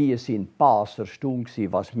sagen, die sind baserstumm,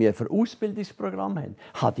 was wir für Ausbildungsprogramme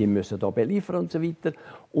haben. Die müssen hier beliefern und so weiter.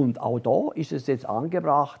 Und auch da ist es jetzt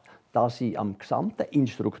angebracht, dass ich am gesamten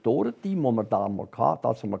Instruktorenteam, das wir damals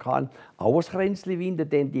hatten, auch ein Kränzchen winden,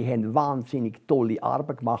 denn die haben wahnsinnig tolle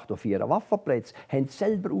Arbeit gemacht auf ihren Waffenplätzen, haben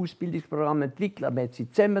selber Ausbildungsprogramme entwickelt, man hat sie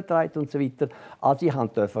zusammengetragen und so weiter. Also ich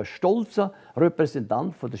durfte als stolzer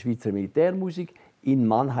Repräsentant von der Schweizer Militärmusik in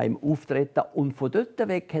Mannheim auftreten. Und von dort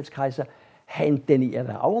weg hat es geheißen, haben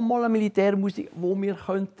denn auch einmal eine Militärmusik, die wir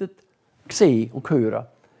sehen und hören?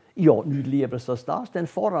 Ja, nichts Lieberes als das, denn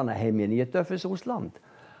voran haben wir nie ins Ausland.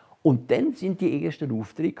 Und dann sind die ersten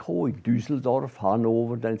Aufträge gekommen, in Düsseldorf,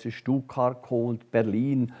 Hannover, dann sind Stuttgart und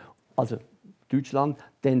Berlin, also Deutschland.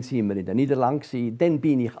 Dann sind wir in den Niederlanden. Dann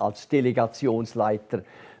bin ich als Delegationsleiter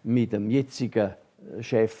mit dem jetzigen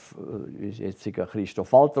Chef, jetzigen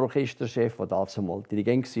Christoph Walter Orchesterchef, der damals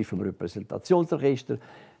Dirigent war vom Repräsentationsorchester,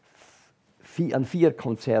 an 4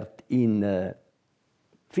 Konzerten in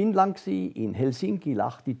Finnland, in Helsinki,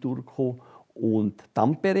 Lahti, Turku und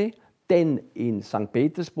Tampere. Dann in St.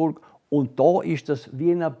 Petersburg. Und da ist das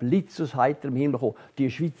wie ein Blitz aus heiterem Himmel gekommen.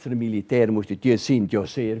 Die Schweizer Militärmusik, die sind ja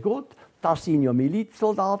sehr gut. Das sind ja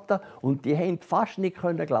Milizsoldaten. Und die haben fast nicht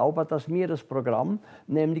glauben, dass wir das Programm,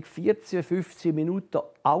 nämlich 14, 15 Minuten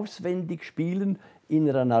auswendig spielen in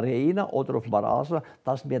einer Arena oder auf dem Rasen,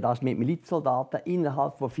 dass wir das mit Milizsoldaten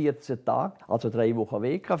innerhalb von 14 Tagen, also 3 Wochen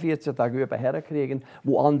weg, 14 Tage üben, herkriegen,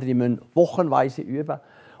 wo andere müssen wochenweise üben.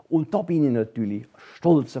 Und da bin ich natürlich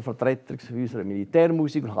stolzer Vertreter unserer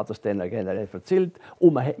Militärmusik und habe das dann generell erzählt.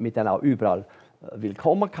 Und man hat mich dann auch überall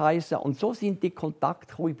willkommen geheißen. Und so sind die Kontakte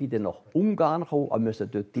gekommen. Ich bin dann nach Ungarn gekommen. Das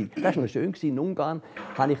war noch schön. In Ungarn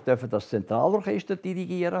durfte ich das Zentralorchester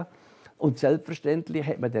dirigieren. Und selbstverständlich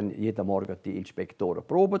hat man dann jeden Morgen die Inspektoren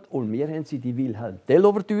probiert. Und mir haben sie die Wilhelm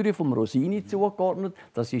Tell-Ouvertüre vom Rossini zugeordnet.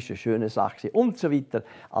 Das ist eine schöne Sache. Und so weiter.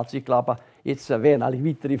 Also ich glaube, jetzt wären alle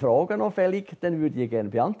weitere Fragen noch fällig. Dann würde ich gerne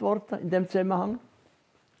beantworten in dem Zusammenhang.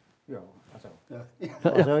 Ja,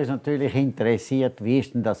 also uns natürlich interessiert, wie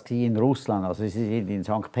ist denn das in Russland? Also Sie waren in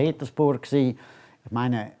St. Petersburg. Ich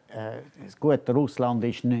meine, das gute Russland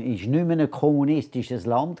ist nicht mehr ein kommunistisches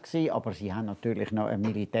Land gewesen, aber sie haben natürlich noch eine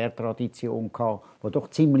Militärtradition gehabt, die doch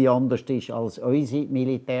ziemlich anders ist als unsere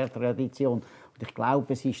Militärtradition. Und Ich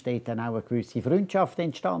glaube, es ist dort dann auch eine gewisse Freundschaft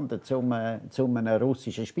entstanden zum einem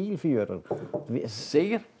russischen Spielführer.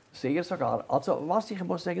 Sehr, sehr sogar. Also was ich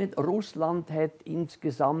muss sagen, Russland hat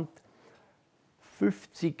insgesamt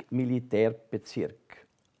 50 Militärbezirke.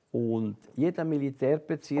 Und jeder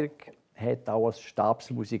Militärbezirk hat auch ein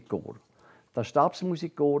Stabsmusikkorps. Das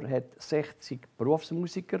Stabsmusikkorps hat 60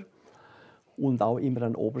 Berufsmusiker und auch immer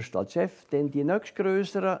einen Oberst als Chef. Denn die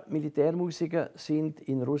nächstgrößeren Militärmusiker sind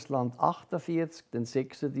in Russland 48, dann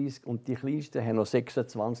 36 und die kleinsten haben noch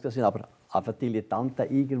 26. Das sind aber einfach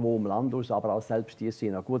Dilettanten irgendwo im Land aus, aber auch selbst die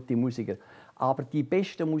sind auch gute Musiker. Aber die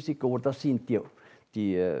besten Musiker, das sind die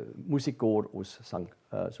Musiker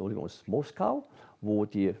aus Moskau, wo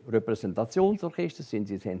die Repräsentationsorchester sind.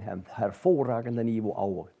 Sie haben ein hervorragendes Niveau,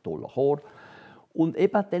 auch ein toller Chor. Und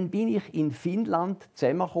eben dann bin ich in Finnland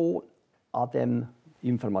zusammengekommen an dem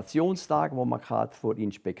Informationstag, wo man vor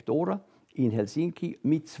Inspektoren in Helsinki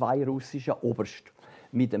mit 2 russischen Oberst,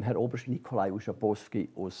 mit dem Herrn Oberst Nikolai Uschapowski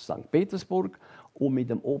aus St. Petersburg und mit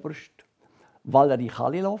dem Oberst Valery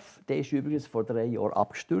Khalilov. Der ist übrigens vor 3 Jahren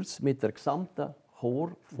abgestürzt mit der gesamten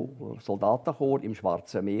Soldatenchor im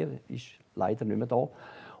Schwarzen Meer, ist leider nicht mehr da.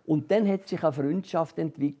 Und dann hat sich eine Freundschaft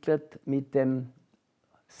entwickelt mit dem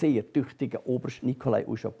sehr tüchtigen Oberst Nikolai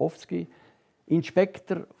Uschapowski,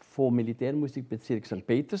 Inspektor vom Militärmusikbezirk St.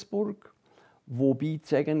 Petersburg, wobei zu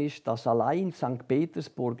sagen ist, dass allein in St.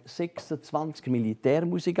 Petersburg 26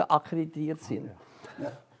 Militärmusiker akkreditiert sind.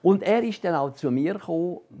 Und er ist dann auch zu mir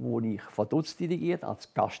gekommen, wo ich Vaduz dirigiert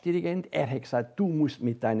als Gastdirigent. Er hat gesagt, du musst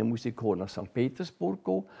mit deinem Musikchor nach St. Petersburg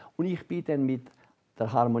gehen. Und ich bin dann mit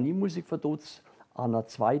der Harmoniemusik Vaduz an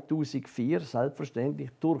 2004 selbstverständlich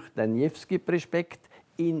durch den Nevsky-Prospekt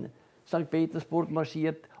in St. Petersburg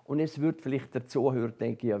marschiert. Und jetzt wird vielleicht der Zuhörer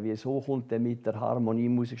denken, ja, wieso kommt er mit der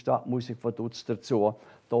Harmoniemusik, Stadtmusik Vaduz dazu,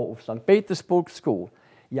 hier auf St. Petersburg zu gehen?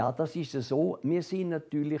 Ja, das ist so. Wir sind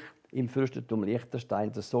natürlich im Fürstentum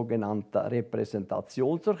Liechtenstein das sogenannte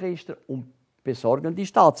Repräsentationsorchester und besorgen die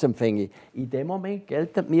Staatsempfänge. In dem Moment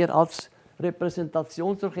gelten wir als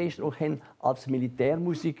Repräsentationsorchester und können als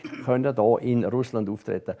Militärmusik hier in Russland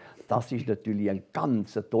auftreten. Das ist natürlich ein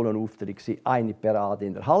ganz toller Auftritt. Eine Parade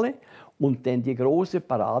in der Halle und dann die große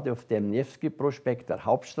Parade auf dem Nevsky-Prospekt der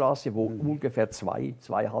Hauptstraße, wo ungefähr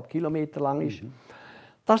 2,5 Kilometer lang ist.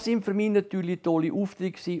 Das sind für mich natürlich tolle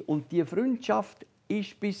Auftritte und die Freundschaft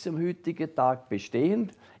ist bis zum heutigen Tag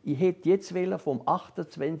bestehend. Ich hätte jetzt vom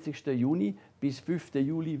 28. Juni bis 5.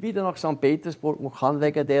 Juli wieder nach St. Petersburg und kann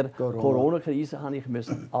wegen der Corona-Krise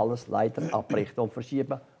alles leider abbrechen und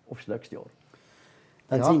verschieben aufs nächste Jahr.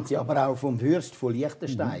 Dann sind Sie aber auch vom Fürst von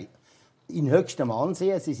Liechtenstein in höchstem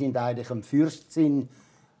Ansehen. Sie sind eigentlich im Fürstsinn,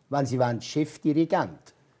 wenn Sie wollen,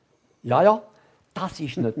 Chefdirigent. Ja, das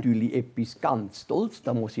ist natürlich etwas ganz Tolles,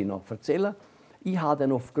 das muss ich noch erzählen. Ich habe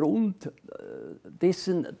dann aufgrund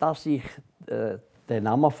dessen, dass ich den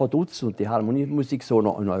Namen Vaduz und die Harmoniemusik so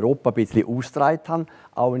noch in Europa ein bisschen ausgetragen habe,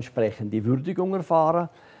 auch entsprechende Würdigung erfahren,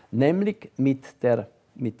 nämlich mit der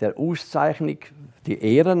Auszeichnung, die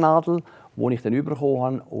Ehrennadel, die ich dann bekommen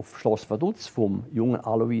habe auf Schloss Vaduz vom jungen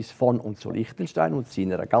Alois von und zu Liechtenstein und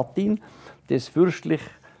seiner Gattin, des fürstlich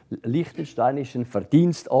Liechtensteinischen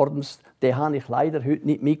Verdienstordens. Den habe ich leider heute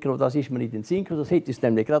nicht mitgenommen, das ist mir nicht in den Sinn gekommen, das hätte ich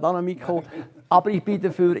nämlich gerade auch noch mitgekommen. Aber ich bin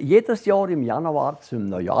dafür jedes Jahr im Januar zum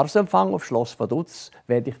Neujahrsempfang auf Schloss Vaduz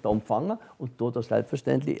werde ich da empfangen und tue das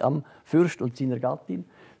selbstverständlich am Fürst und seiner Gattin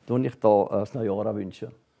tue ich da das Neujahr wünschen.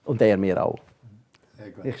 Und er mir auch.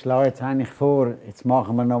 Ich schlage jetzt eigentlich vor, jetzt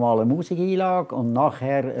machen wir noch mal eine Musikeinlage und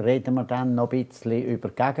nachher reden wir dann noch ein bisschen über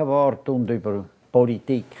Gegenwart und über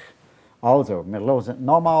Politik. Also, wir hören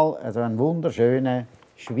nochmal einen wunderschönen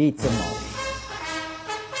Schweizer Marsch.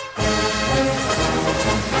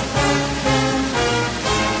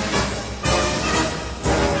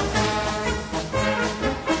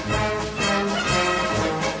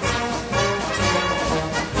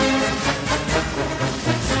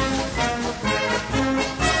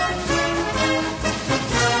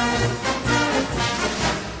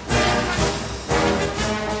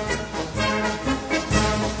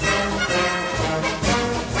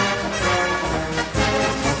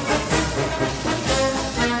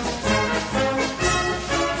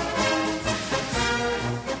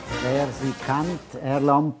 Herr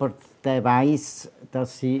Lampert, der weiss,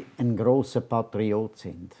 dass Sie ein grosser Patriot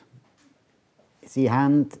sind. Sie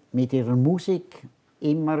haben mit Ihrer Musik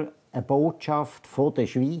immer eine Botschaft von der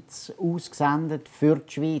Schweiz ausgesendet, für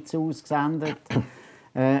die Schweiz ausgesendet.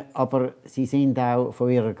 Aber Sie sind auch von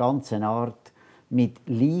Ihrer ganzen Art mit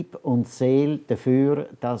Lieb und Seele dafür,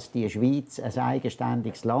 dass die Schweiz ein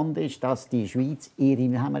eigenständiges Land ist, dass die Schweiz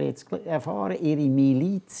ihre, haben wir jetzt erfahren, ihre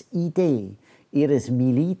Milizidee ihr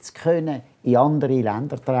Miliz können in andere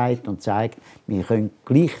Länder trägt und zeigt, wir können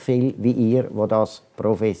gleich viel wie ihr, die das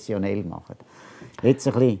professionell machen. Jetzt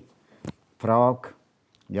ein bisschen die Frage,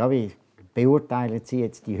 ja, wie beurteilen Sie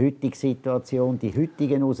jetzt die heutige Situation, die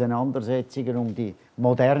heutigen Auseinandersetzungen um die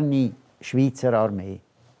moderne Schweizer Armee?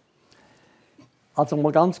 Also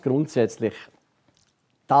mal ganz grundsätzlich,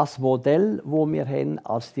 das Modell, das wir haben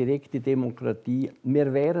als direkte Demokratie,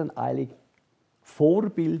 wir wären eigentlich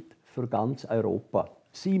Vorbild für ganz Europa.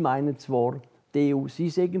 Sie meinen zwar, die EU, Sie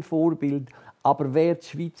sagen Vorbild, aber wer die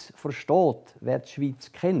Schweiz versteht, wer die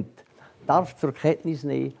Schweiz kennt, darf zur Kenntnis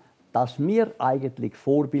nehmen, dass wir eigentlich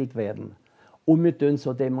Vorbild wären. Und wir demonstrieren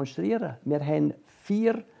so demonstrieren. Wir haben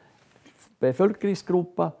 4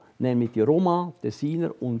 Bevölkerungsgruppen, nämlich die Roma, die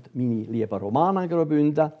Siner und meine lieben Romanen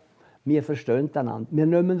Graubünden. Wir verstehen einander. Wir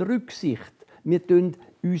nehmen Rücksicht. Wir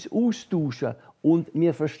uns austauschen. Und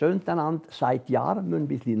wir verstehen einander seit Jahren. Wir müssen ein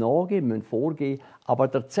bisschen nachgehen, müssen vorgehen. Aber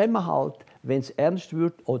der Zusammenhalt, wenn es ernst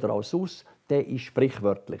wird oder auch sonst, der ist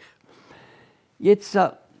sprichwörtlich. Jetzt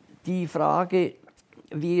die Frage,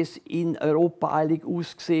 wie es in Europa eigentlich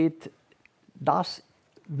aussieht, das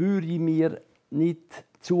würde ich mir nicht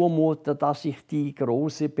zumuten, dass ich die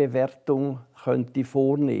große Bewertung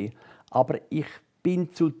vornehmen könnte. Aber ich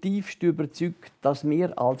bin zutiefst überzeugt, dass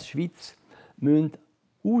wir als Schweiz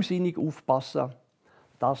unsinnig aufpassen müssen,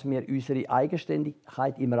 dass wir unsere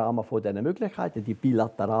Eigenständigkeit im Rahmen dieser Möglichkeiten, die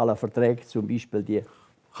bilateralen Verträge zum Beispiel, die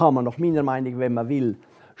kann man nach meiner Meinung, wenn man will,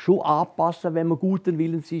 schon anpassen, wenn man guten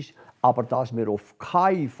Willens ist, aber dass wir auf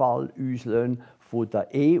keinen Fall uns von der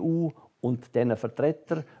EU und den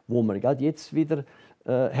Vertretern, wo wir gerade jetzt wieder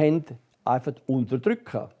haben, einfach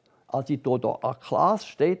unterdrücken. Also ich gebe hier ein klares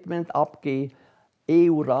Statement abgeben,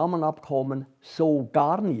 EU-Rahmenabkommen so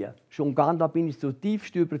gar nie. Schon gar nicht, da bin ich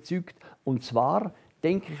zutiefst überzeugt. Und zwar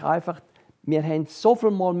denke ich einfach, wir haben so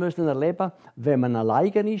viel Mal müssen erleben, wenn man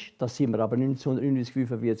alleine ist, das sind wir aber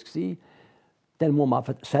 1945 dann muss man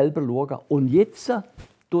einfach selber schauen. Und jetzt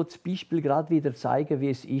tut das Beispiel gerade wieder zeigen, wie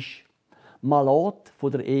es ist. Man lässt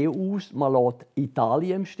von der EU aus, man lässt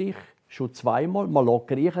Italien im Stich, schon zweimal, man lässt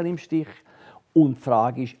Griechen im Stich. Und die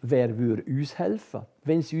Frage ist, wer würde uns helfen,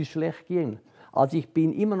 wenn es uns schlecht ging? Also ich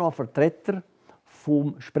bin immer noch Vertreter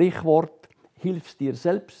vom Sprichwort, hilfst dir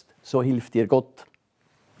selbst, so hilft dir Gott.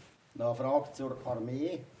 Noch eine Frage zur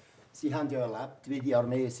Armee. Sie haben ja erlebt, wie die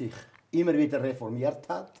Armee sich immer wieder reformiert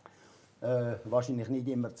hat. Wahrscheinlich nicht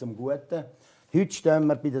immer zum Guten. Heute stehen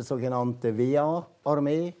wir bei der sogenannten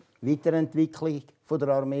WA-Armee, Weiterentwicklung der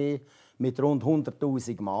Armee mit rund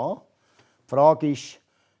 100'000 Mann. Die Frage ist,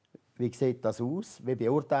 wie sieht das aus? Wie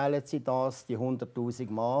beurteilen Sie das, die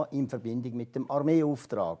 100'000 Mann in Verbindung mit dem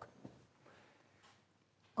Armeeauftrag?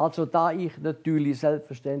 Also da ich natürlich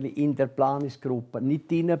selbstverständlich in der Planungsgruppe nicht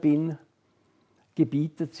drin bin,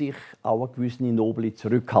 gebietet sich auch eine gewisse noble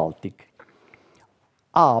Zurückhaltung.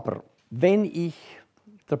 Aber wenn ich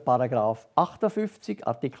den Paragraph 58,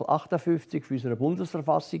 Artikel 58 unserer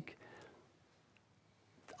Bundesverfassung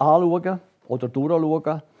anschaue oder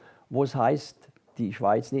durchschaue, wo es heisst, die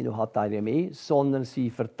Schweiz nicht nur hat eine Armee, sondern sie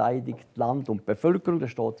verteidigt Land und Bevölkerung,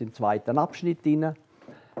 das steht im 2. Abschnitt drin,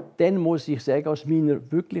 dann muss ich sagen, aus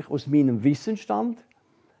meinem Wissensstand,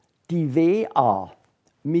 die WA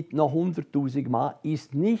mit noch 100'000 Mann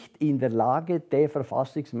ist nicht in der Lage, den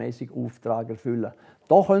verfassungsmäßigen Auftrag zu erfüllen.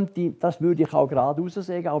 Das würde ich auch geradeaus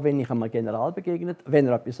sagen, auch wenn ich einem General begegnet, wenn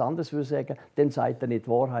er etwas anderes würde sagen, dann sagt er nicht die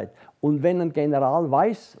Wahrheit. Und wenn ein General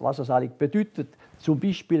weiß, was das eigentlich bedeutet, zum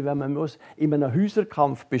Beispiel, wenn man muss in einem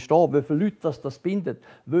Häuserkampf bestehen, wie viele Leute das bindet,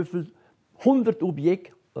 wie viele 100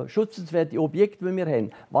 schützenswerte Objekte wir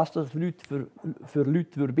haben, was das für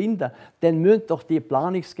Leute binden, dann müssen doch die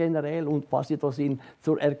Planungsgeneräle und was sie da sind,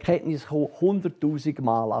 zur Erkenntnis kommen, 100'000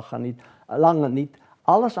 Mal lange nicht.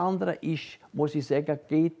 Alles andere ist, muss ich sagen,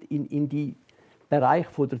 geht in den Bereich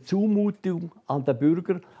der Zumutung an den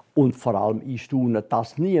Bürger. Und vor allem ich staune,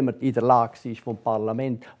 dass niemand in der Lage ist vom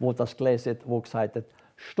Parlament, wo das gelesen hat, wo gesagt hat,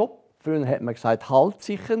 stopp. Früher hat man gesagt, halt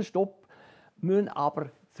sicher, stopp. Müssen aber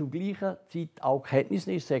zur gleichen Zeit auch Kenntnis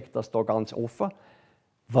nehmen, ich sage das hier ganz offen.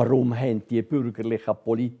 Warum haben die bürgerlichen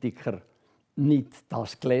Politiker nicht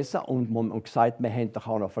das gelesen und gesagt, wir haben doch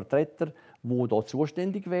auch noch Vertreter, die hier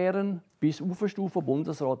zuständig wären, bis auf die Stufe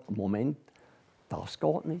Bundesrat? Moment, das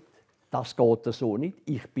geht nicht. Das geht so nicht.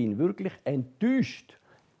 Ich bin wirklich enttäuscht,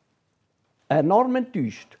 enorm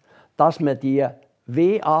enttäuscht, dass man die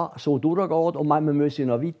WA so durchgeht und man müsse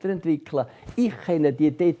noch weiterentwickeln. Ich kenne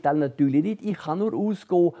die Details natürlich nicht. Ich kann nur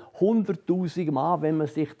ausgehen, 100'000 Mann, wenn man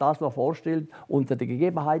sich das noch vorstellt, unter den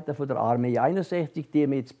Gegebenheiten von der Armee 61, die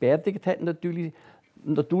man jetzt beerdigt hat, natürlich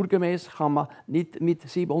Naturgemäß kann man nicht mit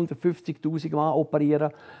 750'000 Mann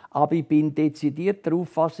operieren, aber ich bin dezidiert der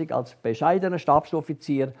Auffassung, als bescheidener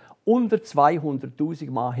Stabsoffizier, unter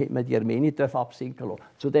 200'000 Mann hätte man die Armee nicht absinken lassen.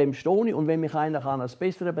 Zu dem stehe ich, und wenn mich einer als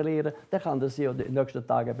Bessere belehren kann, dann kann das ja in den nächsten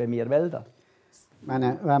Tagen bei mir melden.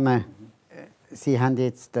 Sie haben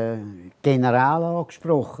jetzt den General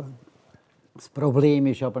angesprochen. Das Problem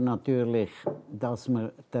ist aber natürlich, dass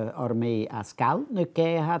man der Armee auch das Geld nicht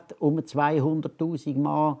gegeben hat, um 200'000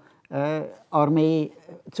 Mann Armee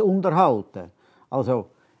zu unterhalten. Also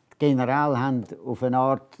die Generäle haben auf eine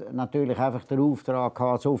Art natürlich einfach den Auftrag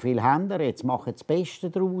gehabt, so viel haben wir, jetzt machen das Beste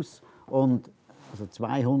daraus. Und also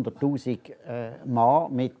 200'000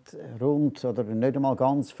 Mann mit rund oder nicht einmal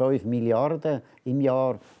ganz 5 Milliarden im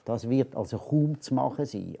Jahr, das wird also kaum zu machen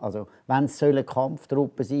sein. Also wenn es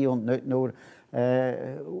Kampftruppen sein und nicht nur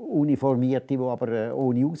Uniformierte, die aber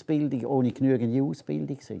ohne Ausbildung, ohne genügende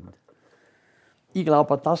Ausbildung sind. Ich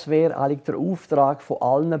glaube, das wäre eigentlich der Auftrag von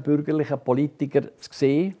allen bürgerlichen Politikern zu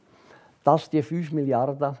sehen, dass die 5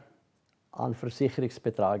 Milliarden ein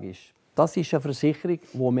Versicherungsbetrag ist. Das ist eine Versicherung,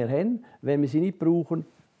 die wir haben, wenn wir sie nicht brauchen.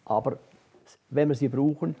 Aber wenn wir sie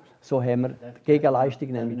brauchen, so haben wir die Gegenleistung.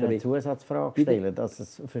 Ich will eine Zusatzfrage stellen, dass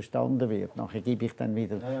es verstanden wird. Nachher gebe ich dann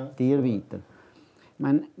wieder dir weiter. Ich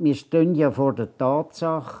meine, wir stehen ja vor der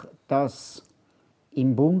Tatsache, dass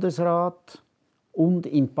im Bundesrat und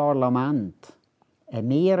im Parlament eine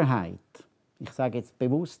Mehrheit, ich sage jetzt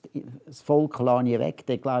bewusst, das Volk lasse ich weg,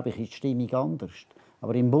 da glaube ich, ist die Stimmung anders.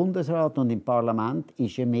 Aber im Bundesrat und im Parlament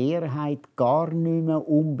ist eine Mehrheit gar nicht mehr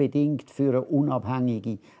unbedingt für eine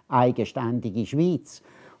unabhängige, eigenständige Schweiz.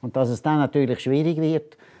 Und dass es dann natürlich schwierig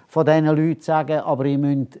wird, von diesen Leuten zu sagen, aber ihr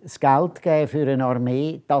müsst das Geld geben für eine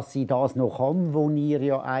Armee, dass sie das noch kann, wo ihr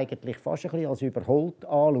ja eigentlich fast ein bisschen als überholt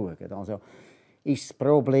anschaut. Also ist das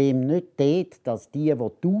Problem nicht dort, dass die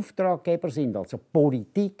Auftraggeber sind, also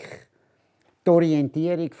Politik, die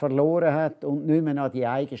Orientierung verloren hat und nicht mehr an die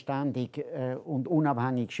eigenständige und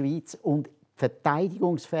unabhängige Schweiz und die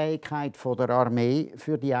Verteidigungsfähigkeit der Armee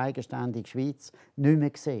für die eigenständige Schweiz nicht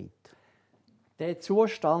mehr sieht. Der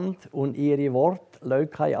Zustand und Ihre Worte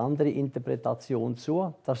lassen keine andere Interpretation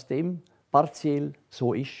zu, dass dem partiell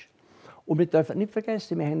so ist. Und wir dürfen nicht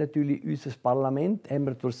vergessen, wir haben natürlich unser Parlament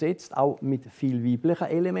durchsetzt, auch mit viel weiblichen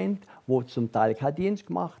Elementen, die zum Teil keinen Dienst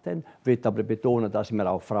gemacht haben. Ich will aber betonen, dass wir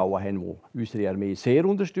auch Frauen haben, die unsere Armee sehr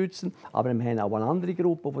unterstützen. Aber wir haben auch eine andere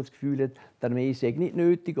Gruppe, die das Gefühl hat, die Armee sei nicht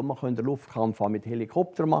nötig und man könnte den Luftkampf auch mit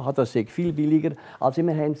Helikoptern machen, das sei viel billiger. Also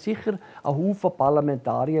wir haben sicher einen Haufen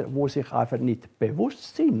Parlamentarier, die sich einfach nicht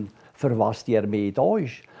bewusst sind, für was die Armee da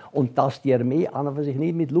ist. Und dass die Armee an und für sich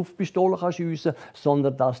nicht mit Luftpistolen schiessen kann,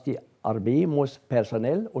 sondern dass die Armee muss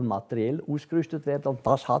personell und materiell ausgerüstet werden und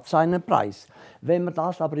das hat seinen Preis. Wenn wir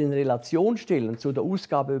das aber in Relation stellen zu den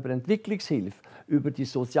Ausgaben über Entwicklungshilfe, über die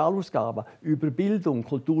Sozialausgaben, über Bildung,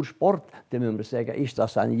 Kultur, Sport, dann müssen wir sagen, ist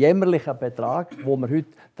das ein jämmerlicher Betrag, den man heute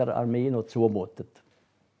der Armee noch zumutet.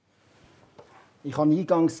 Ich habe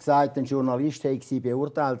eingangs gesagt, ein Journalist habe sie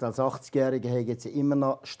beurteilt, als 80-Jähriger haben sie immer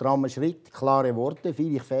noch strammen Schritt, klare Worte.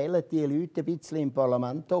 Vielleicht fehlen die Leute ein bisschen im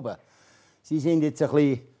Parlament oben. Sie sind jetzt ein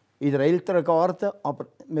bisschen in der älteren Garde, aber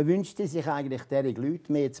man wünschte sich eigentlich diese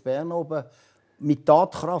Leute mehr zu Bern oben mit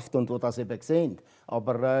Tatkraft und die das eben sehen.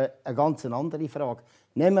 Aber eine ganz andere Frage.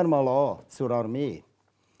 Nehmen wir mal an, zur Armee.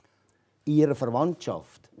 Ihre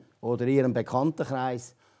Verwandtschaft oder Ihrem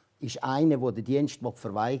Bekanntenkreis ist einer, der den Dienst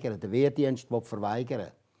verweigern will, den Wehrdienst verweigern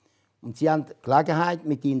will. Und Sie haben die Gelegenheit,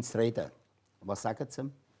 mit ihm zu reden. Was sagen Sie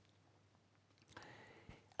ihm?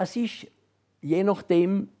 Es ist je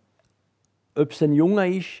nachdem, ob es ein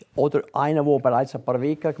Junge ist oder einer, der bereits ein paar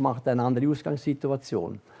Wege gemacht hat, eine andere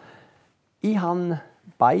Ausgangssituation. Ich habe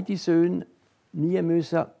beide Söhne nie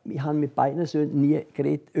müssen, ich habe mit beiden Söhnen nie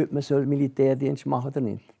geredet, ob man Militärdienst machen oder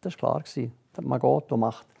nicht. Das war klar. Man geht und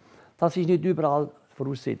macht. Das ist nicht überall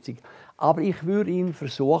Voraussetzung. Aber ich würde ihn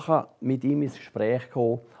versuchen, mit ihm ins Gespräch zu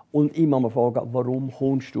kommen und ihm mal fragen, warum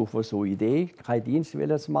kommst du auf so eine Idee, keinen Dienst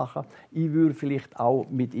zu machen. Ich würde vielleicht auch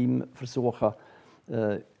mit ihm versuchen,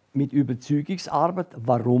 mit Überzeugungsarbeit,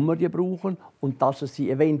 warum wir die brauchen und dass es sie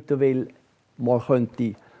eventuell mal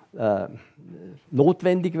könnte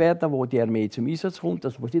notwendig werden, wo die Armee zum Einsatz kommt.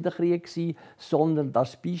 Das muss nicht der Krieg sein, sondern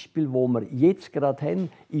das Beispiel, das wir jetzt gerade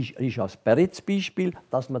haben, ist ein Bereitsbeispiel,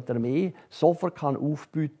 dass man die Armee sofort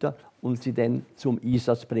aufbieten kann und sie dann zum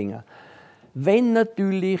Einsatz bringen. Wenn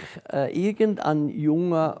natürlich irgendein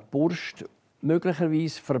junger Bursch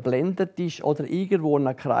möglicherweise verblendet ist oder irgendwo in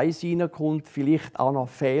einen Kreis hineinkommt, vielleicht auch noch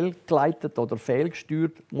fehlgeleitet oder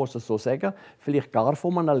fehlgesteuert, muss ich so sagen, vielleicht gar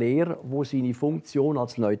von einem Lehrer, der seine Funktion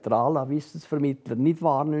als neutraler Wissensvermittler nicht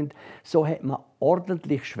wahrnimmt, so hat man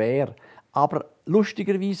ordentlich schwer. Aber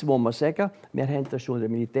lustigerweise muss man sagen, wir haben das schon in der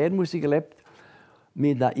Militärmusik erlebt,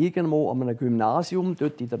 wir haben irgendwo an einem Gymnasium,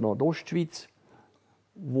 dort in der Nordostschweiz,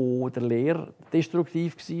 wo der Lehrer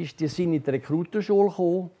destruktiv war, die sind in die Rekrutenschule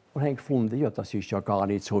gekommen und haben gefunden, ja, das ist ja gar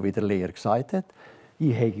nicht so, wie der Lehrer gesagt hat.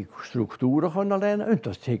 Ich hätte Strukturen lernen und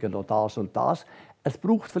das hätte noch das und das. Es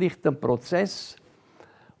braucht vielleicht einen Prozess,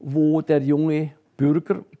 wo der junge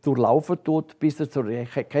Bürger durchlaufen tut, bis er zur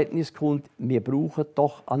Erkenntnis kommt, wir brauchen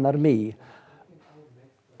doch eine Armee.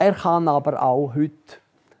 Er kann aber auch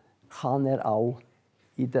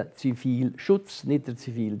in den Zivilschutz, nicht der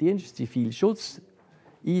Zivildienst, Zivilschutz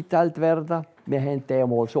eingeteilt werden. Wir haben den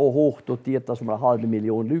mal so hoch dotiert, dass wir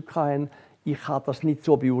 500.000 Leute haben. Ich kann das nicht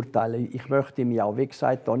so beurteilen. Ich möchte mich auch, wie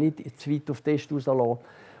gesagt, da nicht zu weit auf den Test rauslassen.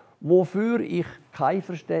 Wofür ich kein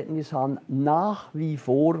Verständnis habe, nach wie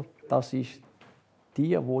vor, das ist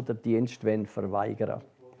die den Dienst verweigern wollen.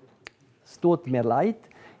 Es tut mir leid.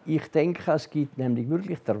 Ich denke, es gibt nämlich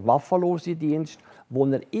wirklich den waffenlosen Dienst, wo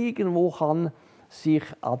er irgendwo kann sich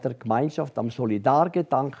an der Gemeinschaft, am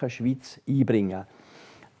Solidargedanken Schweiz einbringen.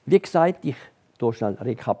 Wie gesagt, ich schnell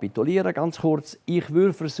rekapitulieren, ganz kurz. Ich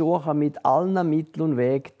würde versuchen, mit allen Mitteln und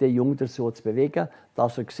Wegen den Jungen dazu zu bewegen,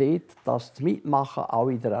 dass er sieht, dass das Mitmachen auch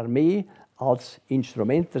in der Armee als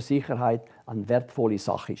Instrument der Sicherheit eine wertvolle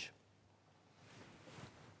Sache ist.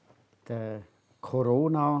 Die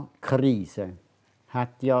Corona-Krise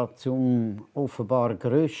hat ja zum offenbar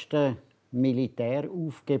grössten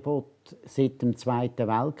Militäraufgebot seit dem Zweiten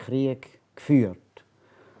Weltkrieg geführt.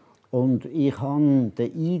 Und ich habe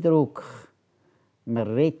den Eindruck,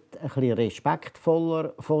 man redet ein bisschen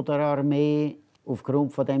respektvoller von der Armee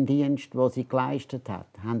aufgrund von dem Dienst, den sie geleistet hat.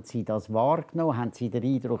 Haben Sie das wahrgenommen? Haben Sie den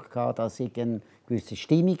Eindruck gehabt, dass ein gewisser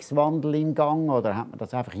Stimmungswandel im Gang oder hat man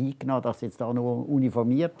das einfach eingenommen, dass es jetzt da noch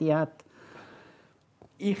Uniformierte hat?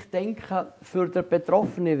 Ich denke, für den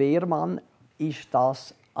betroffenen Wehrmann ist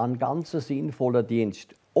das ein ganz sinnvoller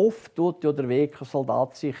Dienst. Oft tut ja der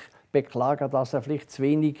Wehrsoldat sich beklagen, dass er vielleicht zu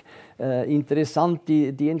wenig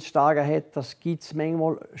interessante Diensttage hat. Das gibt es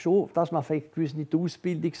manchmal schon, dass man vielleicht gewisse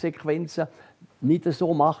Ausbildungssequenzen nicht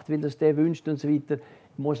so macht, wie das der wünscht und so weiter.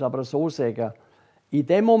 Ich muss aber so sagen, in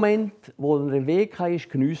dem Moment, wo er im Weg ist,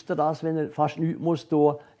 genießt er das, wenn er fast nichts muss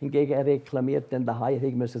tun. Hingegen er reklamiert dann daheim,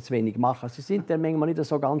 er müsse zu wenig machen. Sie sind dann manchmal nicht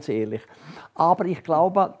so ganz ehrlich. Aber ich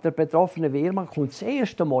glaube, der betroffene Wehrmann kommt das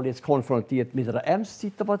erste Mal jetzt konfrontiert mit einer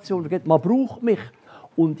Ernstsituation. Man braucht mich.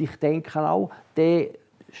 Und ich denke auch, der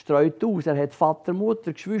streut aus. Er hat Vater,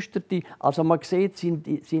 Mutter, Geschwister. Also man sieht,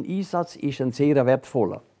 sein Einsatz ist ein sehr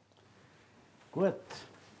wertvoller. Gut.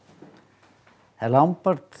 Herr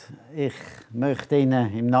Lampert, ich möchte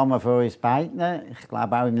Ihnen im Namen von uns beiden, ich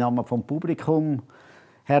glaube auch im Namen des Publikums,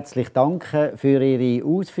 herzlich danken für Ihre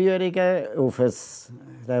Ausführungen auf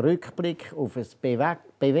den Rückblick auf ein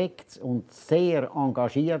bewegtes und sehr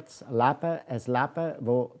engagiertes Leben. Ein Leben,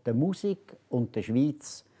 das der Musik und der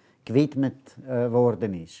Schweiz gewidmet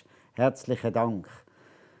worden ist. Herzlichen Dank.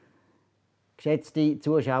 Geschätzte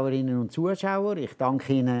Zuschauerinnen und Zuschauer, ich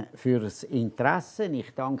danke Ihnen für das Interesse.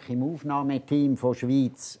 Ich danke dem Aufnahmeteam von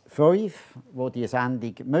Schweiz 5, das die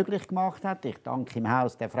Sendung möglich gemacht hat. Ich danke im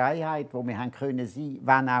Haus der Freiheit, wo wir sein können,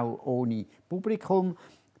 wenn auch ohne Publikum.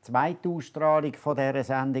 Die zweite Ausstrahlung dieser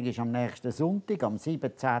Sendung ist am nächsten Sonntag, am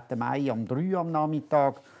 17. Mai, um 3 Uhr am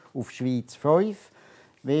Nachmittag auf Schweiz 5.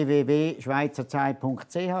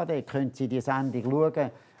 www.schweizerzeit.ch, da können Sie die Sendung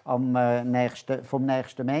schauen. Vom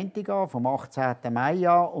nächsten Montag an, vom 18. Mai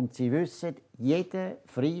an. Und Sie wissen, jeden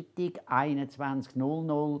Freitag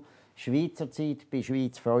 21:00 Schweizer Zeit bei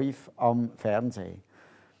Schweiz 5 am Fernsehen.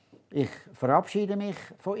 Ich verabschiede mich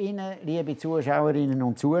von Ihnen, liebe Zuschauerinnen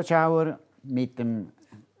und Zuschauer, mit dem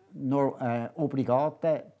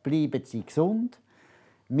obligaten «Bleiben Sie gesund».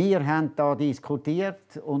 Wir haben hier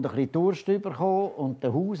diskutiert und ein bisschen Durst bekommen und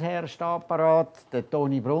der Hausherr steht parat, der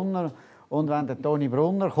Toni Brunner. Und wenn der Toni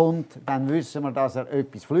Brunner kommt, dann wissen wir, dass er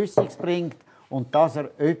etwas Flüssiges bringt und dass er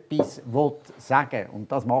etwas sagen will. Und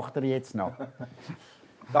das macht er jetzt noch.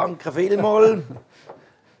 Danke vielmals.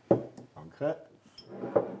 Danke.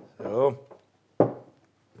 So.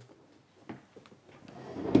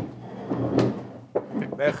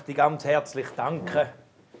 Ich möchte ganz herzlich danken.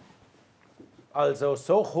 Also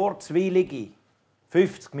so kurzweilige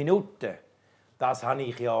 50 Minuten, das habe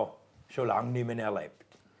ich ja schon lange nicht mehr erlebt.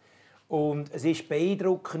 Und es ist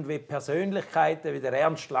beeindruckend, wie Persönlichkeiten wie der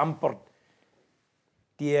Ernst Lampert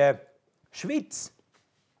die Schweiz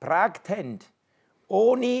geprägt haben,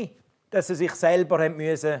 ohne dass sie sich selber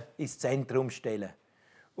ins Zentrum stellen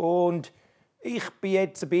mussten. Und ich bin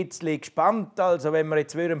jetzt ein bisschen gespannt, also wenn wir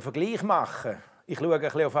jetzt einen Vergleich machen. Ich schaue ein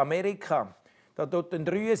bisschen auf Amerika. Da tut ein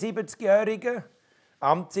 73-Jähriger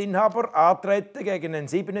Amtsinhaber, antreten gegen einen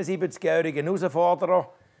 77-jährigen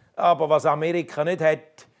Herausforderer. Aber was Amerika nicht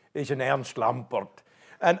hat, ist ein Ernst Lampert.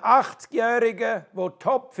 Ein 80-Jähriger, der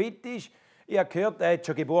topfit ist. Ich habe gehört, er hat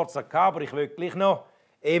schon Geburtstag gehabt, aber ich will gleich noch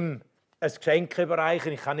ihm ein Geschenk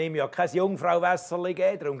überreichen. Ich kann ihm ja kein Jungfrauwässerli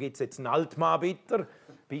geben, darum gibt es jetzt einen Altmann-Bitter.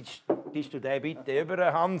 Bist du den bitte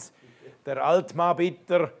über, Hans? Der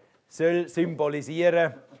Altmann-Bitter soll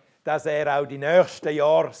symbolisieren, dass er auch die nächsten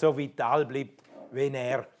Jahre so vital bleibt, wie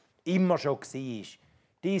er immer schon war.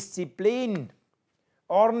 Disziplin,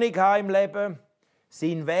 Ordnung haben im Leben,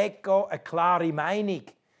 seinen Weg gehen, eine klare Meinung.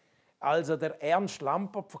 Also der Ernst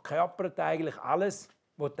Lampert verkörpert eigentlich alles,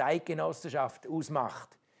 was die Eidgenossenschaft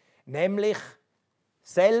ausmacht. Nämlich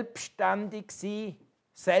selbstständig sein,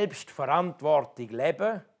 Selbstverantwortung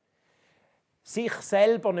leben, sich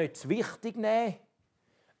selber nicht zu wichtig nehmen,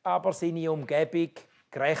 aber seine Umgebung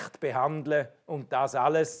gerecht behandeln und das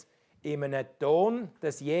alles in einem Ton,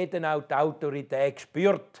 dass jeder auch die Autorität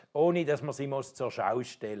spürt, ohne dass man sie zur Schau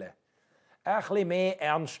stellen muss. Ein bisschen mehr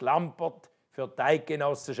Ernst Lampert für die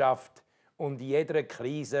Eidgenossenschaft und in jeder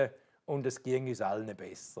Krise und es ging uns allen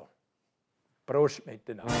besser. Prost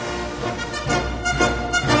miteinander.